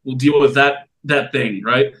rope, we'll deal with that thing,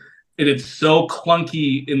 right? And it's so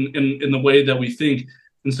clunky in the way that we think.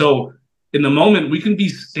 And so in the moment, we can be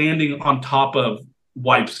standing on top of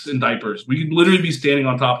wipes and diapers. We can literally be standing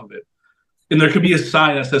on top of it. And there could be a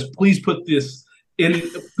sign that says, please put this in,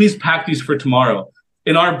 please pack these for tomorrow.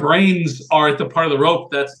 And our brains are at the part of the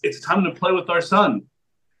rope that's, it's time to play with our son.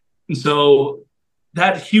 And so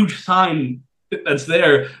that huge sign that's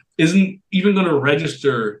there isn't even going to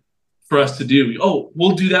register for us to do. Oh,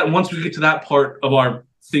 we'll do that once we get to that part of our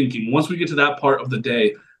thinking. Once we get to that part of the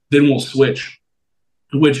day, then we'll switch.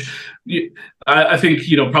 Which I think,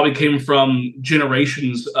 probably came from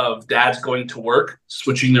generations of dads going to work,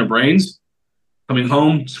 switching their brains, coming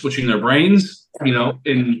home, switching their brains,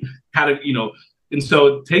 and and so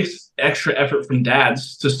it takes extra effort from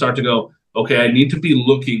dads to start to go, okay, I need to be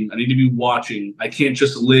looking, I need to be watching. I can't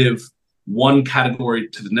just live one category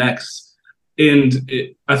to the next. And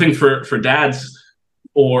I think for dads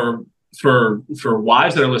or for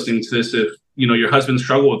wives that are listening to this, if, your husbands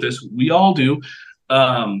struggle with this, we all do.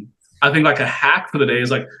 I think like a hack for the day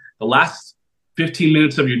is like the last 15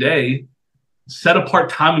 minutes of your day, set apart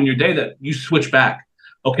time in your day that you switch back.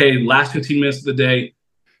 Okay, last 15 minutes of the day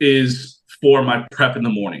is for my prep in the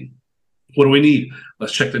morning. What do we need?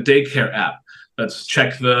 Let's check the daycare app. Let's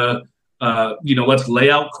check the, let's lay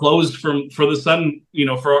out clothes for the son,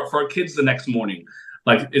 for our kids the next morning.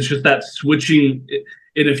 Like, it's just that switching.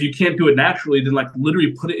 And if you can't do it naturally, then like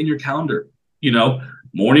literally put it in your calendar,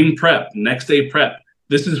 morning prep, next day prep.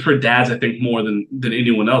 This is for dads, I think, more than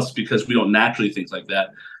anyone else, because we don't naturally think like that.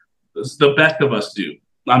 The best of us do.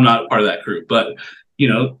 I'm not part of that crew, but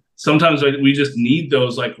sometimes we just need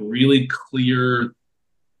those like really clear,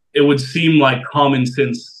 it would seem like common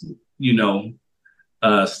sense,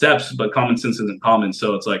 steps, but common sense isn't common.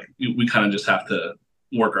 So it's like we kind of just have to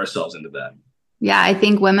work ourselves into that. Yeah, I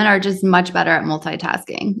think women are just much better at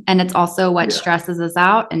multitasking, and it's also what stresses us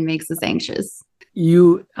out and makes us anxious.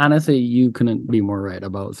 You couldn't be more right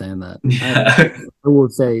about saying that. Yeah. I will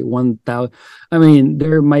say 1,000. I mean,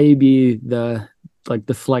 there may be the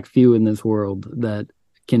select few in this world that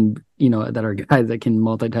can, that are guys that can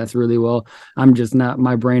multitask really well. I'm just not,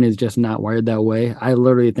 my brain is just not wired that way. I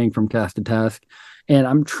literally think from task to task, and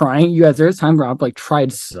I'm trying, you guys, there's times where I've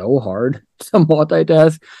tried so hard to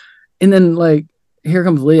multitask, and then here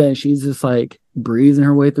comes Leah, and she's just breezing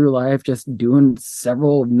her way through life, just doing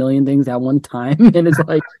several million things at one time. And it's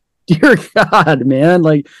like, dear God, man,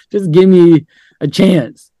 just give me a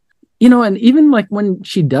chance. And even when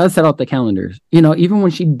she does set out the calendars, even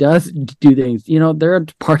when she does do things, there are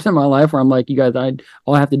parts of my life where I'm like, you guys,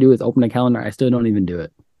 all I have to do is open a calendar. I still don't even do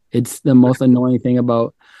it. It's the most annoying thing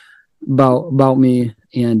about me.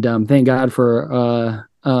 And thank God for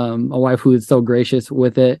a wife who is so gracious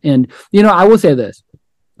with it. And, I will say this,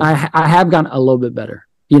 I have gotten a little bit better,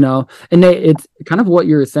 and it's kind of what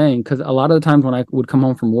you were saying. Cause a lot of the times when I would come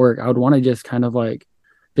home from work, I would want to just kind of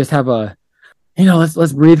just have a,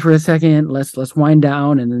 let's breathe for a second. Let's wind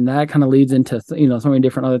down. And then that kind of leads into, so many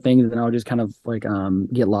different other things. And I'll just kind of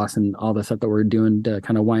get lost in all the stuff that we're doing to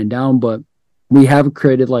kind of wind down. But we have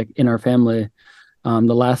created in our family, the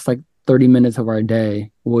last 30 minutes of our day,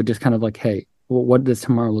 we'll just kind of hey, what does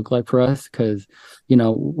tomorrow look like for us? Because,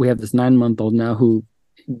 we have this 9-month-old now who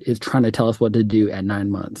is trying to tell us what to do at 9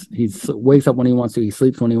 months. He wakes up when he wants to, he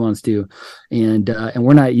sleeps when he wants to. And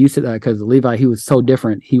we're not used to that because Levi, he was so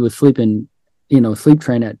different. He was sleeping, sleep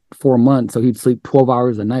train at 4 months. So he'd sleep 12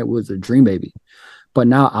 hours a night, was a dream baby. But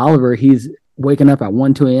now Oliver, he's waking up at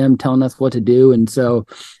 1, 2 a.m. telling us what to do. And so,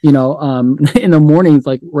 in the mornings,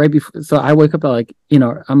 right before, so I wake up at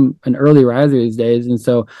I'm an early riser these days. And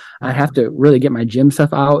so I have to really get my gym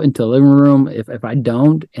stuff out into the living room. If I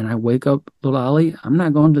don't, and I wake up little Ollie, I'm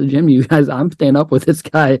not going to the gym, you guys, I'm staying up with this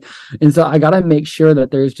guy. And so I got to make sure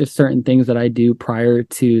that there's just certain things that I do prior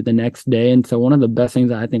to the next day. And so one of the best things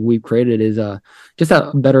that I think we've created is just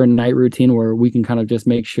a better night routine where we can kind of just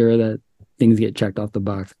make sure that things get checked off the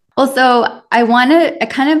box. Also, I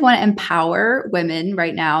kind of want to empower women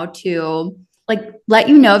right now to like let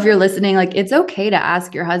you know if you're listening, like it's okay to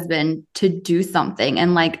ask your husband to do something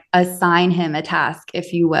and like assign him a task,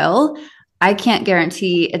 if you will. I can't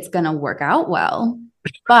guarantee it's going to work out well,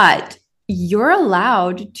 but you're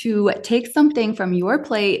allowed to take something from your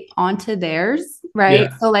plate onto theirs, right?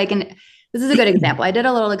 Yeah. So like, and this is a good example. I did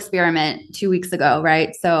a little experiment 2 weeks ago,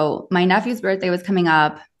 right? So my nephew's birthday was coming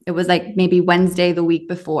up. It was like maybe Wednesday the week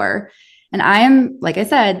before. And I am, like I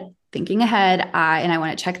said, thinking ahead. I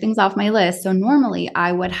want to check things off my list. So normally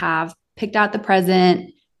I would have picked out the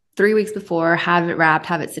present 3 weeks before, have it wrapped,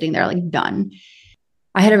 have it sitting there like done.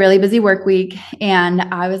 I had a really busy work week and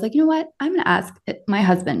I was like, you know what? I'm going to ask my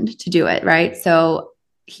husband to do it. Right. So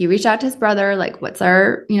he reached out to his brother, like, what's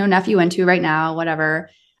our, nephew into right now, whatever.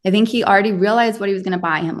 I think he already realized what he was going to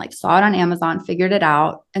buy him, like saw it on Amazon, figured it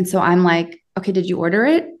out. And so I'm like, okay, did you order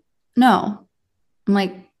it? No. I'm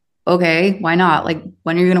like, okay, why not? Like,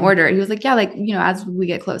 when are you going to order it? He was like, yeah, like, as we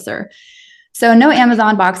get closer. So no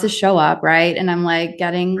Amazon boxes show up, right? And I'm like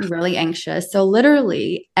getting really anxious. So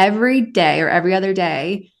literally every day or every other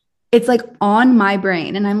day, it's like on my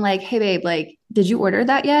brain. And I'm like, hey, babe, like, did you order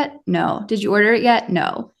that yet? No. Did you order it yet?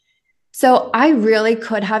 No. So I really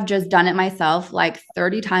could have just done it myself like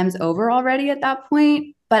 30 times over already at that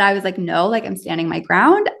point. But I was like, no, like I'm standing my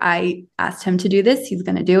ground. I asked him to do this. He's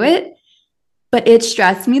going to do it. But it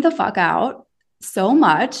stressed me the fuck out so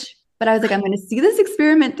much. But I was like, I'm going to see this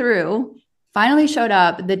experiment through. Finally showed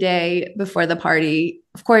up the day before the party.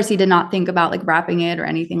 Of course, he did not think about like wrapping it or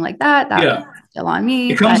anything like that. That was still on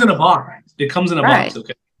me. It comes in a box. It comes in a box.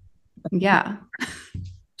 Okay. Yeah.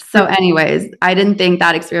 So anyways, I didn't think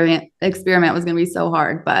that experiment was going to be so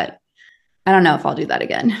hard, but I don't know if I'll do that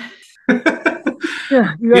again.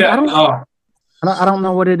 Yeah. I don't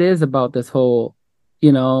know what it is about this whole,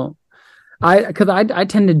 because I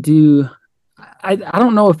tend to do, I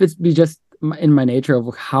don't know if it's just in my nature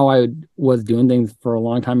of how I was doing things for a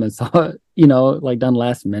long time and saw it, like done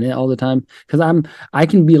last minute all the time. Because I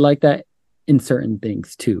can be like that in certain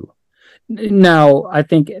things too. Now, I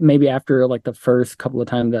think maybe after like the first couple of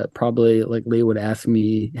times that probably like Leah would ask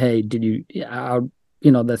me, hey, did you,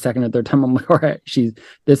 the second or third time I'm like, all right,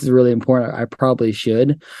 this is really important. I probably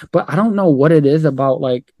should, but I don't know what it is about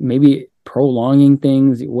like maybe prolonging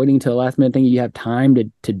things, waiting till the last minute thing. You have time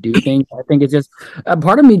to do things. I think it's just a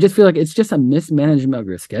part of me just feel like it's just a mismanagement of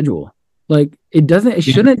your schedule. Like it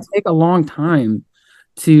shouldn't take a long time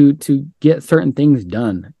to get certain things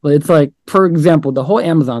done. It's like, for example, the whole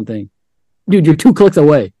Amazon thing. Dude, you're 2 clicks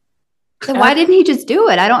away. So why didn't he just do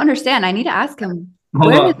it? I don't understand. I need to ask him.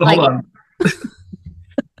 Hold on.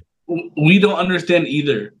 We don't understand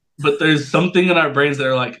either, but there's something in our brains that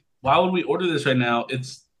are like, why would we order this right now?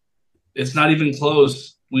 It's not even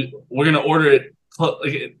close. We're gonna order it.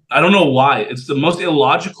 I don't know why. It's the most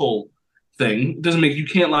illogical thing. It doesn't make, you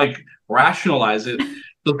can't like rationalize it.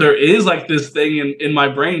 But there is like this thing in my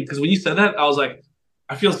brain, because when you said that, I was like,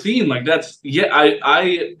 I feel seen. Like that's,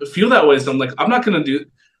 I feel that way. So I'm like, I'm not gonna do.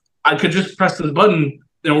 I could just press this button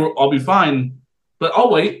and I'll be fine. But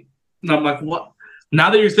I'll wait. And I'm like, what? Now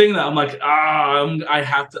that you're saying that, I'm like, I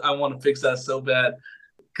want to fix that so bad,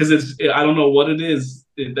 because I don't know what it is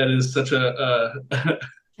that is such a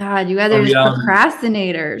God, you guys are just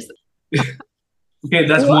procrastinators. Okay,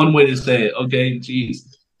 that's one way to say it. Okay, jeez.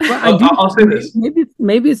 Well, I'll say this.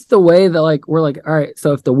 Maybe it's the way that like we're like, all right,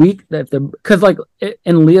 so because like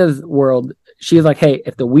in Leah's world, she's like, hey,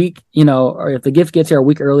 if the week, or if the gift gets here a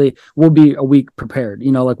week early, we'll be a week prepared.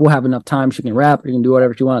 Like we'll have enough time. She can wrap, she can do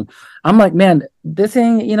whatever she wants. I'm like, man, this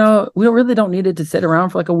thing, we really don't need it to sit around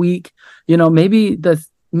for like a week. Maybe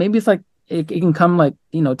it's like it can come like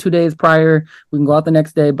 2 days prior. We can go out the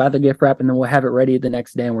next day, buy the gift wrap, and then we'll have it ready the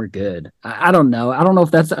next day, and we're good. I don't know. I don't know if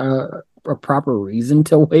that's a proper reason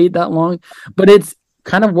to wait that long, but it's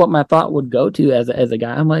kind of what my thought would go to as a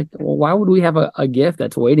guy. I'm like, well, why would we have a gift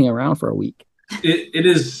that's waiting around for a week? It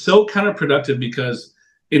is so counterproductive, because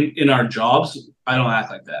in our jobs, I don't act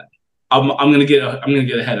like that. I'm gonna get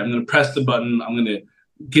ahead. I'm gonna press the button. I'm gonna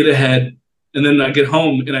get ahead, and then I get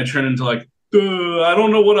home and I turn into like, I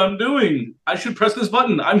don't know what I'm doing. I should press this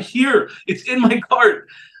button. I'm here. It's in my cart.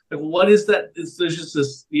 Like, what is that? There's just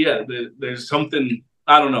this. Yeah, there's something.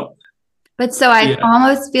 I don't know. But so I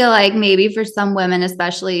almost feel like maybe for some women,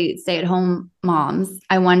 especially stay-at-home moms,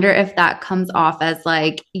 I wonder if that comes off as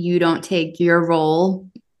like you don't take your role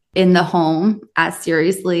in the home as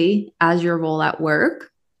seriously as your role at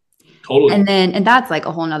work. Totally. And that's like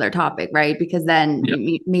a whole nother topic, right? Because then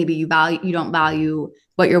maybe you don't value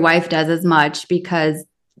what your wife does as much because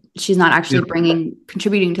she's not actually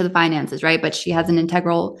contributing to the finances, right? But she has an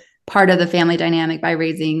integral part of the family dynamic by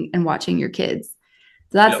raising and watching your kids.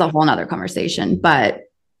 So that's a whole nother conversation. But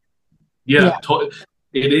Yeah,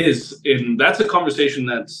 it is. And that's a conversation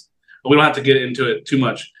we don't have to get into it too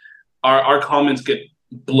much. Our comments get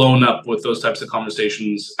blown up with those types of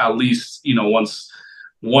conversations, at least,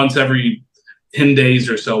 once every 10 days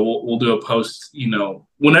or so, we'll do a post,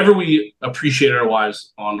 whenever we appreciate our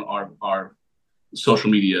wives on our social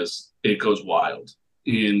medias, it goes wild.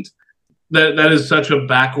 And that is such a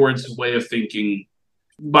backwards way of thinking.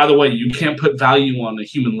 By the way, you can't put value on a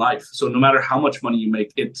human life. So no matter how much money you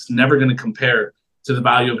make, it's never going to compare to the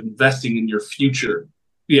value of investing in your future.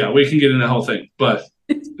 Yeah, we can get into the whole thing, but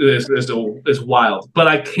it's wild. But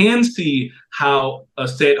I can see how a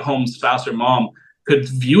stay-at-home spouse or mom could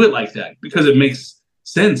view it like that, because it makes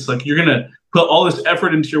sense. Like, you're going to put all this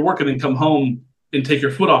effort into your work and then come home and take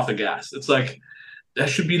your foot off the gas. It's like, that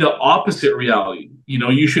should be the opposite reality.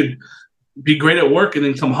 You should be great at work and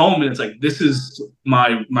then come home and it's like, this is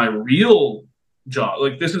my real job.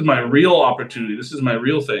 Like, this is my real opportunity. This is my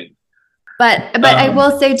real thing. But I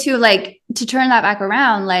will say too, like, to turn that back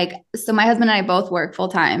around, like, so my husband and I both work full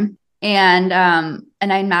time, and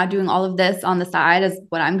I'm now doing all of this on the side as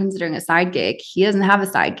what I'm considering a side gig. He doesn't have a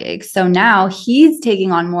side gig. So now he's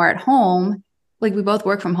taking on more at home. Like, we both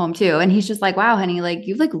work from home too. And he's just like, wow, honey, like,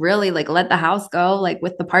 you've like really like let the house go, like,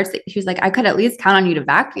 with the parts that he was like, I could at least count on you to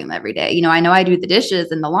vacuum every day. I know I do the dishes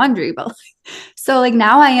and the laundry, but so like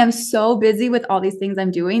now I am so busy with all these things I'm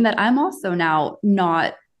doing that I'm also now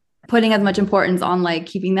not putting as much importance on like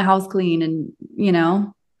keeping the house clean and,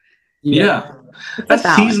 Yeah.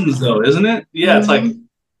 That's seasons though, isn't it? Yeah. Mm-hmm. It's like,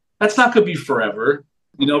 that's not going to be forever.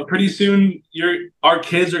 Pretty soon our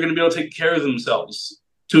kids are going to be able to take care of themselves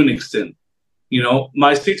to an extent.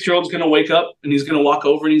 My 6-year-old's going to wake up and he's going to walk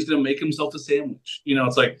over and he's going to make himself a sandwich.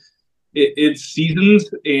 It's like, it's seasons.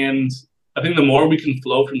 And I think the more we can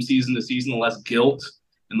flow from season to season, the less guilt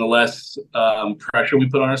and the less pressure we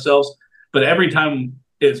put on ourselves. But every time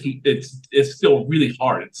it's still really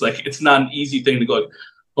hard. It's like, it's not an easy thing to go,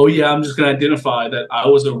 oh yeah, I'm just going to identify that I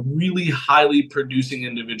was a really highly producing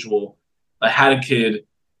individual. I had a kid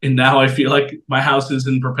and now I feel like my house is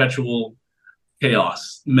in perpetual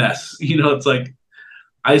chaos, mess. It's like,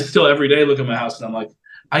 I still every day look at my house and I'm like,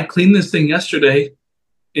 I cleaned this thing yesterday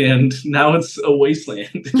and now it's a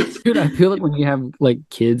wasteland. Dude, I feel like when you have like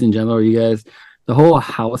kids in general, you guys, the whole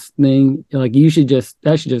house thing, like, that should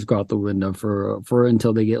just go out the window for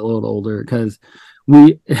until they get a little older. Because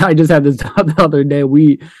I just had this the other day.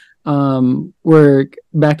 We're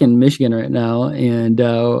back in Michigan right now, and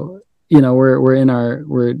we're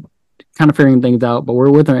kind of figuring things out, but we're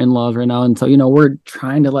with our in-laws right now, and so we're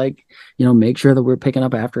trying to like make sure that we're picking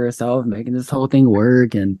up after ourselves, making this whole thing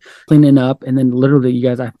work and cleaning up. And then literally, you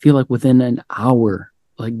guys, I feel like within an hour,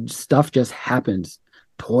 like, stuff just happens.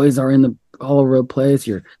 Toys are all over the place.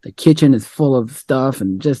 The kitchen is full of stuff,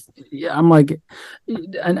 and I'm like,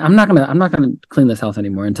 I'm not gonna clean this house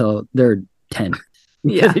anymore until they're 10.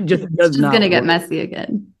 Yeah, it's just gonna get messy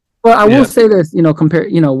again. Well, I will say this, compare,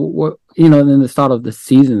 what, in the start of the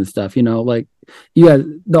season stuff, like, you guys,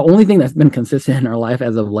 the only thing that's been consistent in our life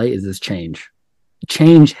as of late is this change.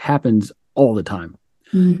 Change happens all the time.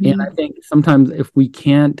 Mm-hmm. And I think sometimes if we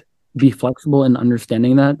can't be flexible in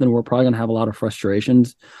understanding that, then we're probably going to have a lot of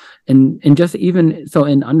frustrations. And just even so,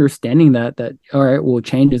 in understanding that, all right, well,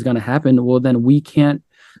 change is going to happen. Well, then we can't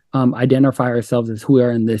identify ourselves as who we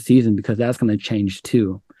are in this season, because that's going to change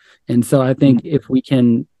too. And so I think if we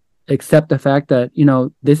can accept the fact that,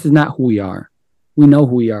 this is not who we are. We know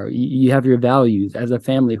who we are. You have your values as a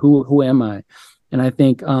family. Who am I? And I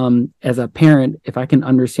think as a parent, if I can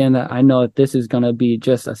understand that, I know that this is going to be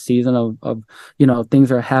just a season of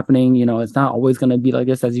things are happening. It's not always going to be like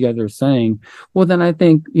this, as you guys are saying. Well, then I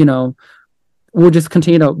think, we'll just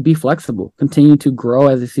continue to be flexible, continue to grow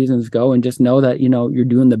as the seasons go, and just know that, you're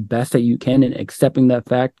doing the best that you can, and accepting that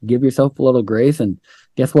fact, give yourself a little grace, and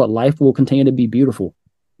guess what? Life will continue to be beautiful.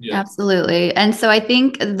 Yeah. Absolutely. And so I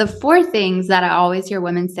think the 4 things that I always hear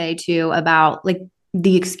women say too about like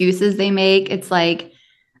the excuses they make, it's like,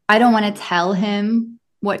 I don't want to tell him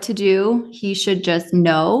what to do. He should just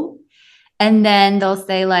know. And then they'll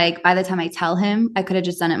say like, by the time I tell him, I could have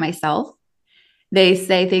just done it myself. They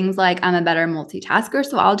say things like, I'm a better multitasker,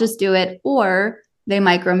 so I'll just do it. Or they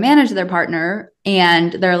micromanage their partner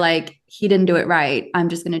and they're like, he didn't do it right, I'm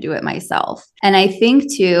just going to do it myself. And I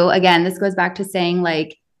think too, again, this goes back to saying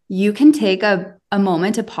like, you can take a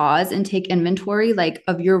moment to pause and take inventory like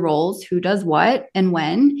of your roles, who does what and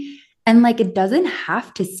when. And like, it doesn't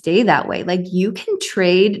have to stay that way. Like, you can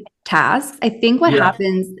trade tasks. I think what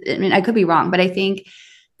happens, I mean, I could be wrong, but I think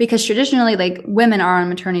because traditionally like women are on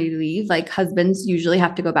maternity leave, like husbands usually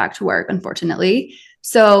have to go back to work, unfortunately.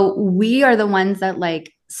 So we are the ones that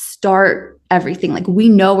like start everything. Like we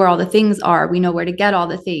know where all the things are. We know where to get all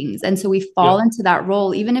the things. And so we fall into that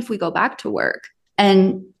role, even if we go back to work.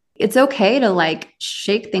 And it's okay to like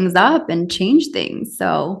shake things up and change things.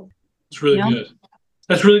 So it's really good.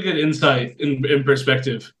 That's really good insight in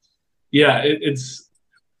perspective. Yeah, it's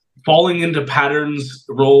falling into patterns,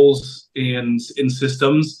 roles, and in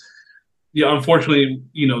systems. Yeah, unfortunately,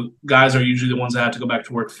 guys are usually the ones that have to go back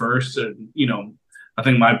to work first. And, I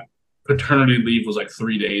think my paternity leave was like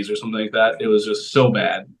 3 days or something like that. It was just so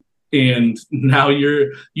bad. And now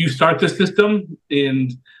you start the system.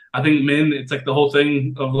 And I think men, it's like the whole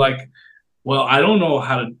thing of like, well, I don't know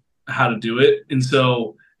how to do it. And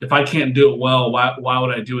so if I can't do it well, why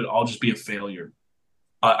would I do it? I'll just be a failure.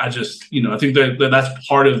 I just, I think that's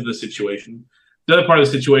part of the situation. The other part of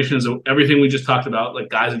the situation is everything we just talked about. Like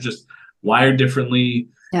guys are just wired differently.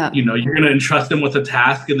 Yeah. You're going to entrust them with a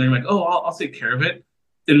task and they're like, oh, I'll take care of it.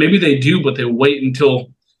 And maybe they do, but they wait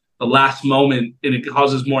until the last moment and it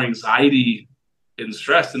causes more anxiety and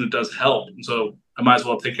stress than it does help. And so I might as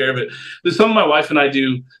well take care of it. There's something my wife and I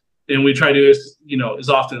do, and we try to do this, as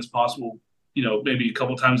often as possible, maybe a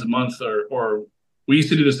couple times a month or we used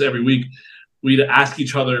to do this every week. We'd ask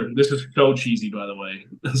each other, this is so cheesy, by the way.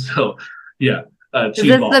 So, yeah. Is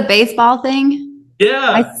this the baseball thing?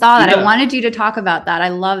 Yeah. I saw that. Yeah. I wanted you to talk about that. I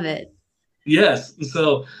love it. Yes.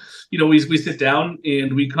 So, we sit down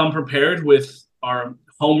and we come prepared with our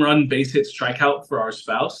home run, base hit, strikeout for our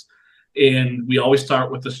spouse. And we always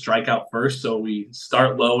start with the strikeout first. So we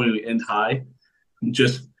start low and we end high.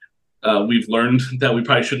 Just we've learned that we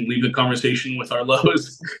probably shouldn't leave the conversation with our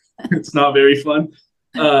lows. It's not very fun.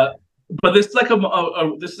 But this is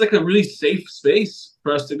like a really safe space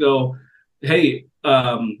for us to go, hey,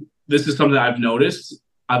 this is something I've noticed.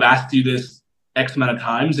 I've asked you this X amount of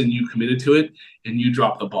times and you committed to it and you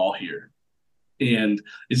dropped the ball here. And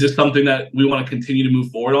is this something that we want to continue to move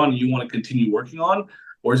forward on and you want to continue working on?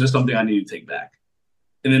 Or is this something I need to take back?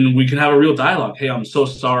 And then we can have a real dialogue. Hey, I'm so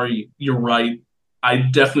sorry. You're right. I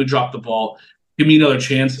definitely dropped the ball. Give me another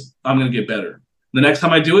chance. I'm going to get better. The next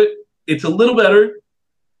time I do it, it's a little better.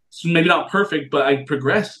 So maybe not perfect, but I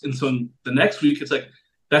progress. And so the next week, it's like,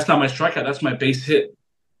 that's not my strikeout. That's my base hit.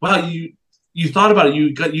 Wow, you thought about it.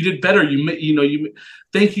 You did better.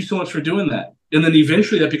 Thank you so much for doing that. And then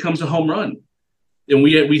eventually that becomes a home run. And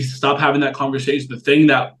we stop having that conversation. The thing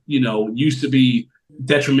that, used to be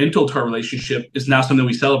detrimental to our relationship is now something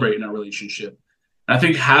we celebrate in our relationship. And I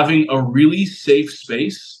think having a really safe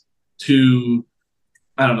space to,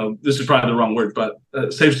 I don't know, this is probably the wrong word, but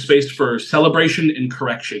a safe space for celebration and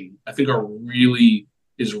correction, I think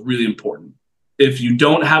is really important. If you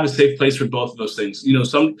don't have a safe place for both of those things, you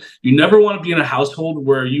never want to be in a household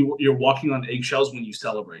where you're walking on eggshells when you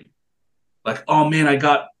celebrate. Like, oh man,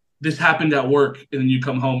 this happened at work, and then you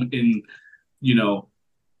come home and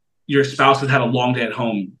your spouse has had a long day at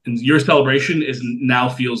home, and your celebration now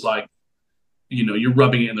feels like you're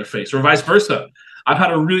rubbing it in their face, or vice versa. I've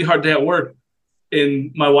had a really hard day at work,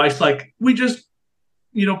 and my wife's like, we just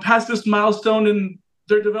passed this milestone in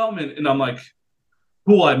their development, and I'm like,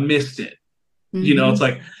 cool, I missed it. Mm-hmm. It's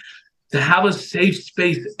like to have a safe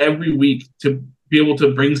space every week to be able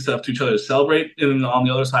to bring stuff to each other to celebrate, and then on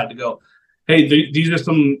the other side to go, hey, these are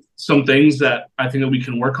some things that I think that we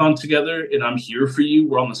can work on together, and I'm here for you.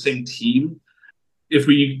 We're on the same team. If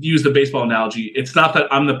we use the baseball analogy, it's not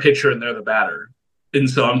that I'm the pitcher and they're the batter, and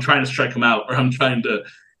so I'm trying to strike them out or I'm trying to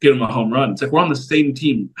get them a home run. It's like we're on the same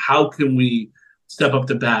team. How can we step up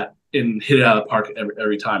to bat and hit it out of the park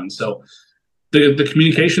every time? And so the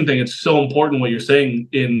communication thing, it's so important what you're saying.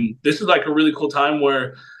 And this is like a really cool time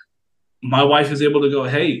where my wife is able to go,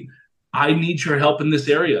 hey, I need your help in this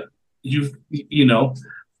area. This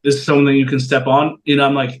is something you can step on. And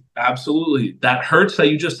I'm like, absolutely. That hurts that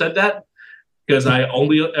you just said that because I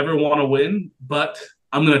only ever want to win, but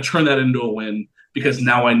I'm going to turn that into a win because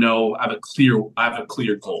now I know I have a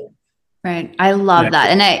clear goal. Right. I love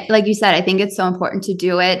that. And like you said, I think it's so important to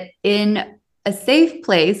do it in a safe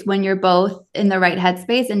place when you're both in the right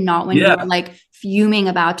headspace and not when you're like fuming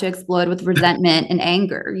about to explode with resentment and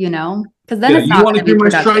anger, because then it's not going to be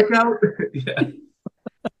productive. You want to hear my strikeout? Yeah,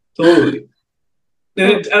 totally.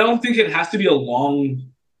 And I don't think it has to be a long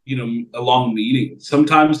meeting.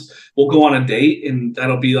 Sometimes we'll go on a date and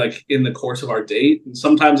that'll be like in the course of our date. And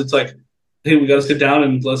sometimes it's like, hey, we got to sit down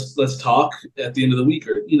and let's talk at the end of the week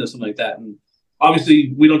or, something like that. And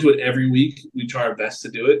obviously we don't do it every week. We try our best to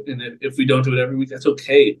do it. And if we don't do it every week, that's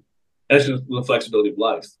okay. That's just the flexibility of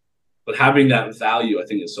life. But having that value, I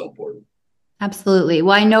think, is so important. Absolutely.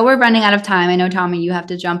 Well, I know we're running out of time. I know, Tommy, you have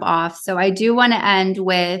to jump off. So I do want to end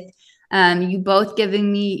with you both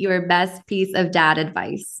giving me your best piece of dad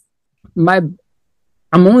advice. My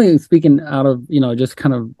I'm only speaking out of, just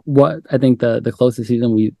kind of what I think the closest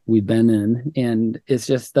season we've been in. And it's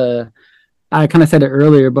just I kind of said it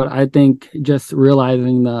earlier, but I think just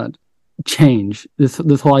realizing that change, this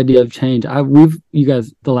whole idea of change. You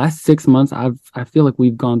guys, the last 6 months, I feel like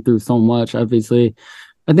we've gone through so much. Obviously,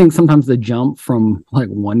 I think sometimes the jump from like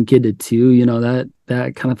one kid to two,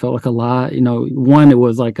 that kind of felt like a lot. One, it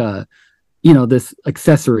was like this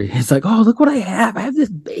accessory. It's like, oh, look what I have. I have this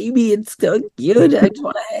baby. It's so cute. I just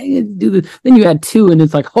want to hang and do this. Then you add two, and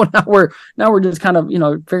it's like, oh, now we're just kind of,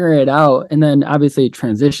 figuring it out. And then obviously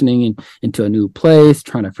transitioning into a new place,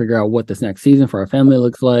 trying to figure out what this next season for our family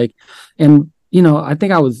looks like. And, I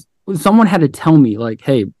think someone had to tell me like,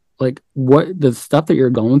 hey, like what the stuff that you're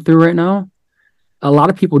going through right now, a lot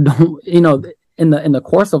of people don't, in the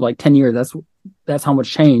course of like 10 years, that's how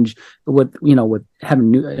much change with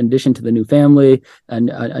having in addition to the new family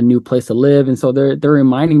and a new place to live. And so they're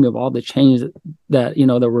reminding me of all the changes that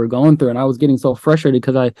that we're going through. And I was getting so frustrated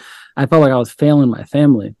because I felt like I was failing my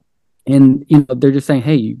family. And they're just saying,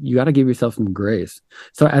 hey, you got to give yourself some grace.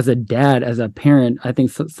 So as a dad, as a parent, I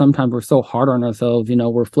think sometimes we're so hard on ourselves.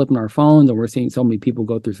 We're flipping our phones and we're seeing so many people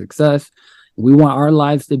go through success. We want our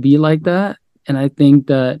lives to be like that. And I think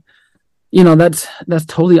that that's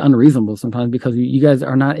totally unreasonable sometimes because you guys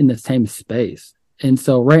are not in the same space. And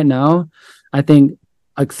so right now, I think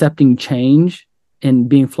accepting change and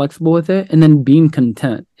being flexible with it and then being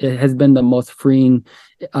content, it has been the most freeing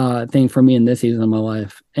thing for me in this season of my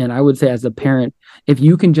life. And I would say as a parent, if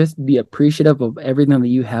you can just be appreciative of everything that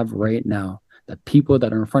you have right now, the people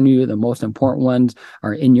that are in front of you, the most important ones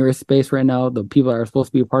are in your space right now. The people that are supposed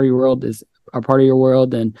to be a part of your world are part of your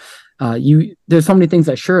world. And there's so many things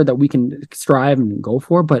that we can strive and go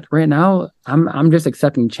for, but right now I'm just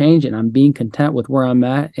accepting change and I'm being content with where I'm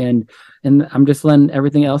at, and I'm just letting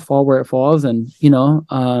everything else fall where it falls. And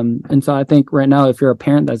and so I think right now, if you're a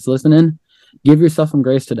parent that's listening, give yourself some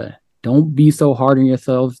grace today. Don't be so hard on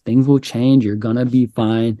yourselves. Things will change. You're gonna be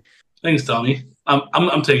fine. Thanks, Tommy.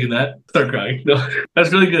 I'm taking that. Start crying. No,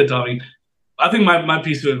 that's really good, Tommy. I think my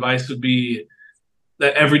piece of advice would be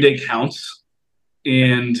that every day counts,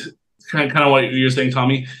 and kind of what you're saying,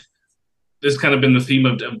 Tommy. This kind of been the theme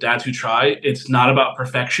of Dads Who Try. It's not about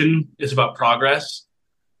perfection. It's about progress,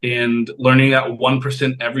 and learning that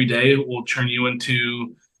 1% every day will turn you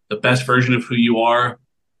into the best version of who you are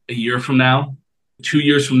a year from now, 2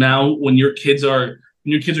 years from now, when your kids are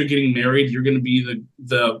getting married. You're going to be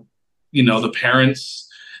the parents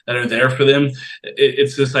that are there for them.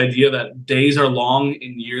 It's this idea that days are long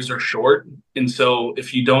and years are short. And so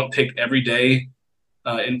if you don't take every day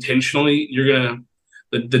intentionally,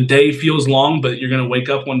 the day feels long, but you're going to wake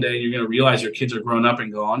up one day and you're going to realize your kids are grown up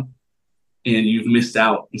and gone and you've missed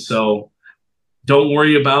out. And so don't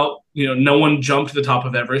worry about, no one jumped to the top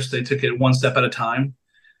of Everest. They took it one step at a time.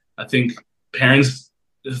 I think parents,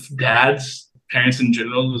 dads, parents in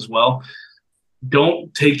general as well,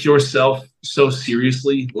 don't take yourself so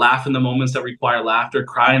seriously. Laugh in the moments that require laughter,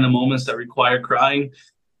 cry in the moments that require crying.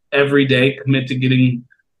 Every day, commit to getting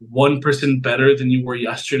 1% better than you were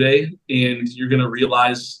yesterday. And you're going to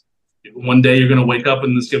realize one day you're going to wake up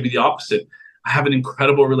and it's going to be the opposite. I have an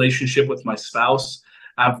incredible relationship with my spouse.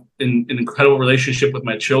 I have an incredible relationship with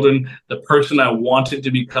my children. The person I wanted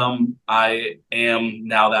to become, I am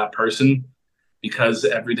now that person because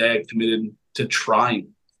every day I committed to trying.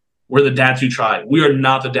 We're the dads who try. We are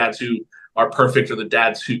not the dads who are perfect or the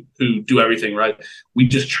dads who do everything right. We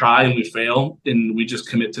just try and we fail, and we just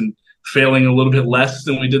commit to failing a little bit less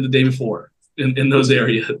than we did the day before in those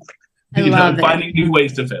areas. I love it. Finding new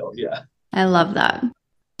ways to fail. Yeah. I love that.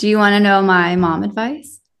 Do you want to know my mom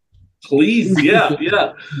advice? Please. Yeah.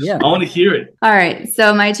 I want to hear it. All right.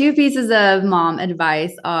 So my two pieces of mom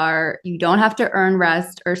advice are: you don't have to earn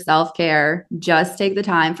rest or self-care. Just take the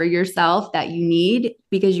time for yourself that you need,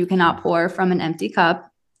 because you cannot pour from an empty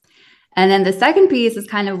cup. And then the second piece is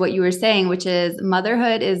kind of what you were saying, which is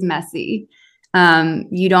motherhood is messy.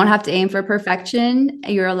 You don't have to aim for perfection.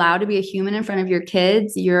 You're allowed to be a human in front of your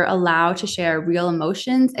kids. You're allowed to share real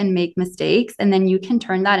emotions and make mistakes. And then you can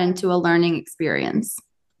turn that into a learning experience.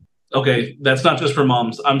 Okay, that's not just for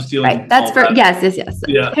moms. I'm stealing. Right. That's for that. Yes.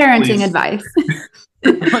 Yeah, parenting please. Advice.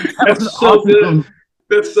 That's so good.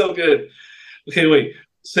 That's so good. Okay, wait.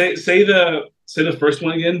 Say the first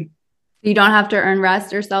one again. You don't have to earn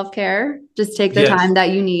rest or self-care. Just take the time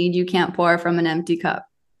that you need. You can't pour from an empty cup.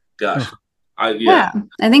 Gosh. I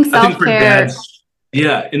think self-care.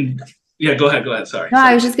 Go ahead. Sorry. No,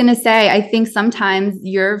 I was just going to say, I think sometimes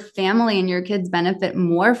your family and your kids benefit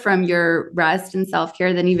more from your rest and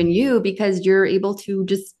self-care than even you, because you're able to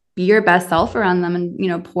just be your best self around them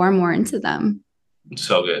and, pour more into them.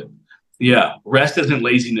 So good. Yeah. Rest isn't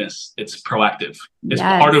laziness. It's proactive. It's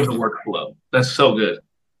Yes. part of the workflow. That's so good.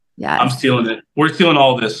 Yeah. I'm stealing it. We're stealing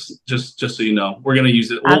all this. Just so you know, we're gonna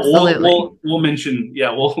use it. Absolutely. We'll mention.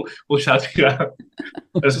 Yeah, we'll shout you out.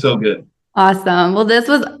 That's so good. Awesome. Well, this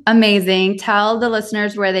was amazing. Tell the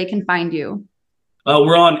listeners where they can find you.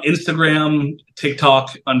 We're on Instagram,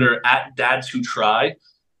 TikTok under @dads-who-try.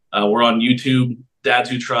 We're on YouTube,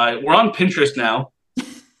 Dads Who Try. We're on Pinterest now.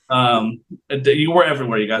 We're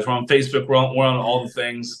everywhere, you guys. We're on Facebook. We're on all the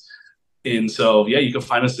things. And so, yeah, you can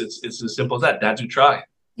find us. It's as simple as that. Dads Who Try.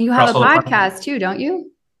 You have a podcast too, don't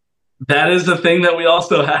you? That is the thing that we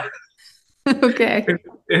also have. Okay.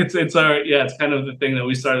 It's kind of the thing that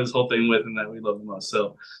we started this whole thing with and that we love the most.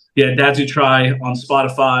 So yeah, Dads Who Try on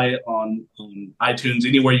Spotify, on iTunes,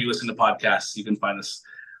 anywhere you listen to podcasts, you can find us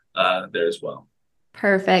there as well.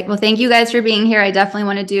 Perfect. Well, thank you guys for being here. I definitely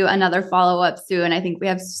want to do another follow-up soon. I think we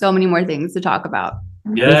have so many more things to talk about.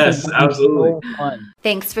 Yes, absolutely. So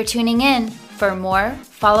Thanks for tuning in. For more,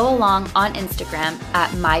 follow along on Instagram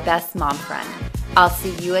 @MyBestMomFriend. I'll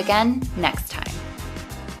see you again next time.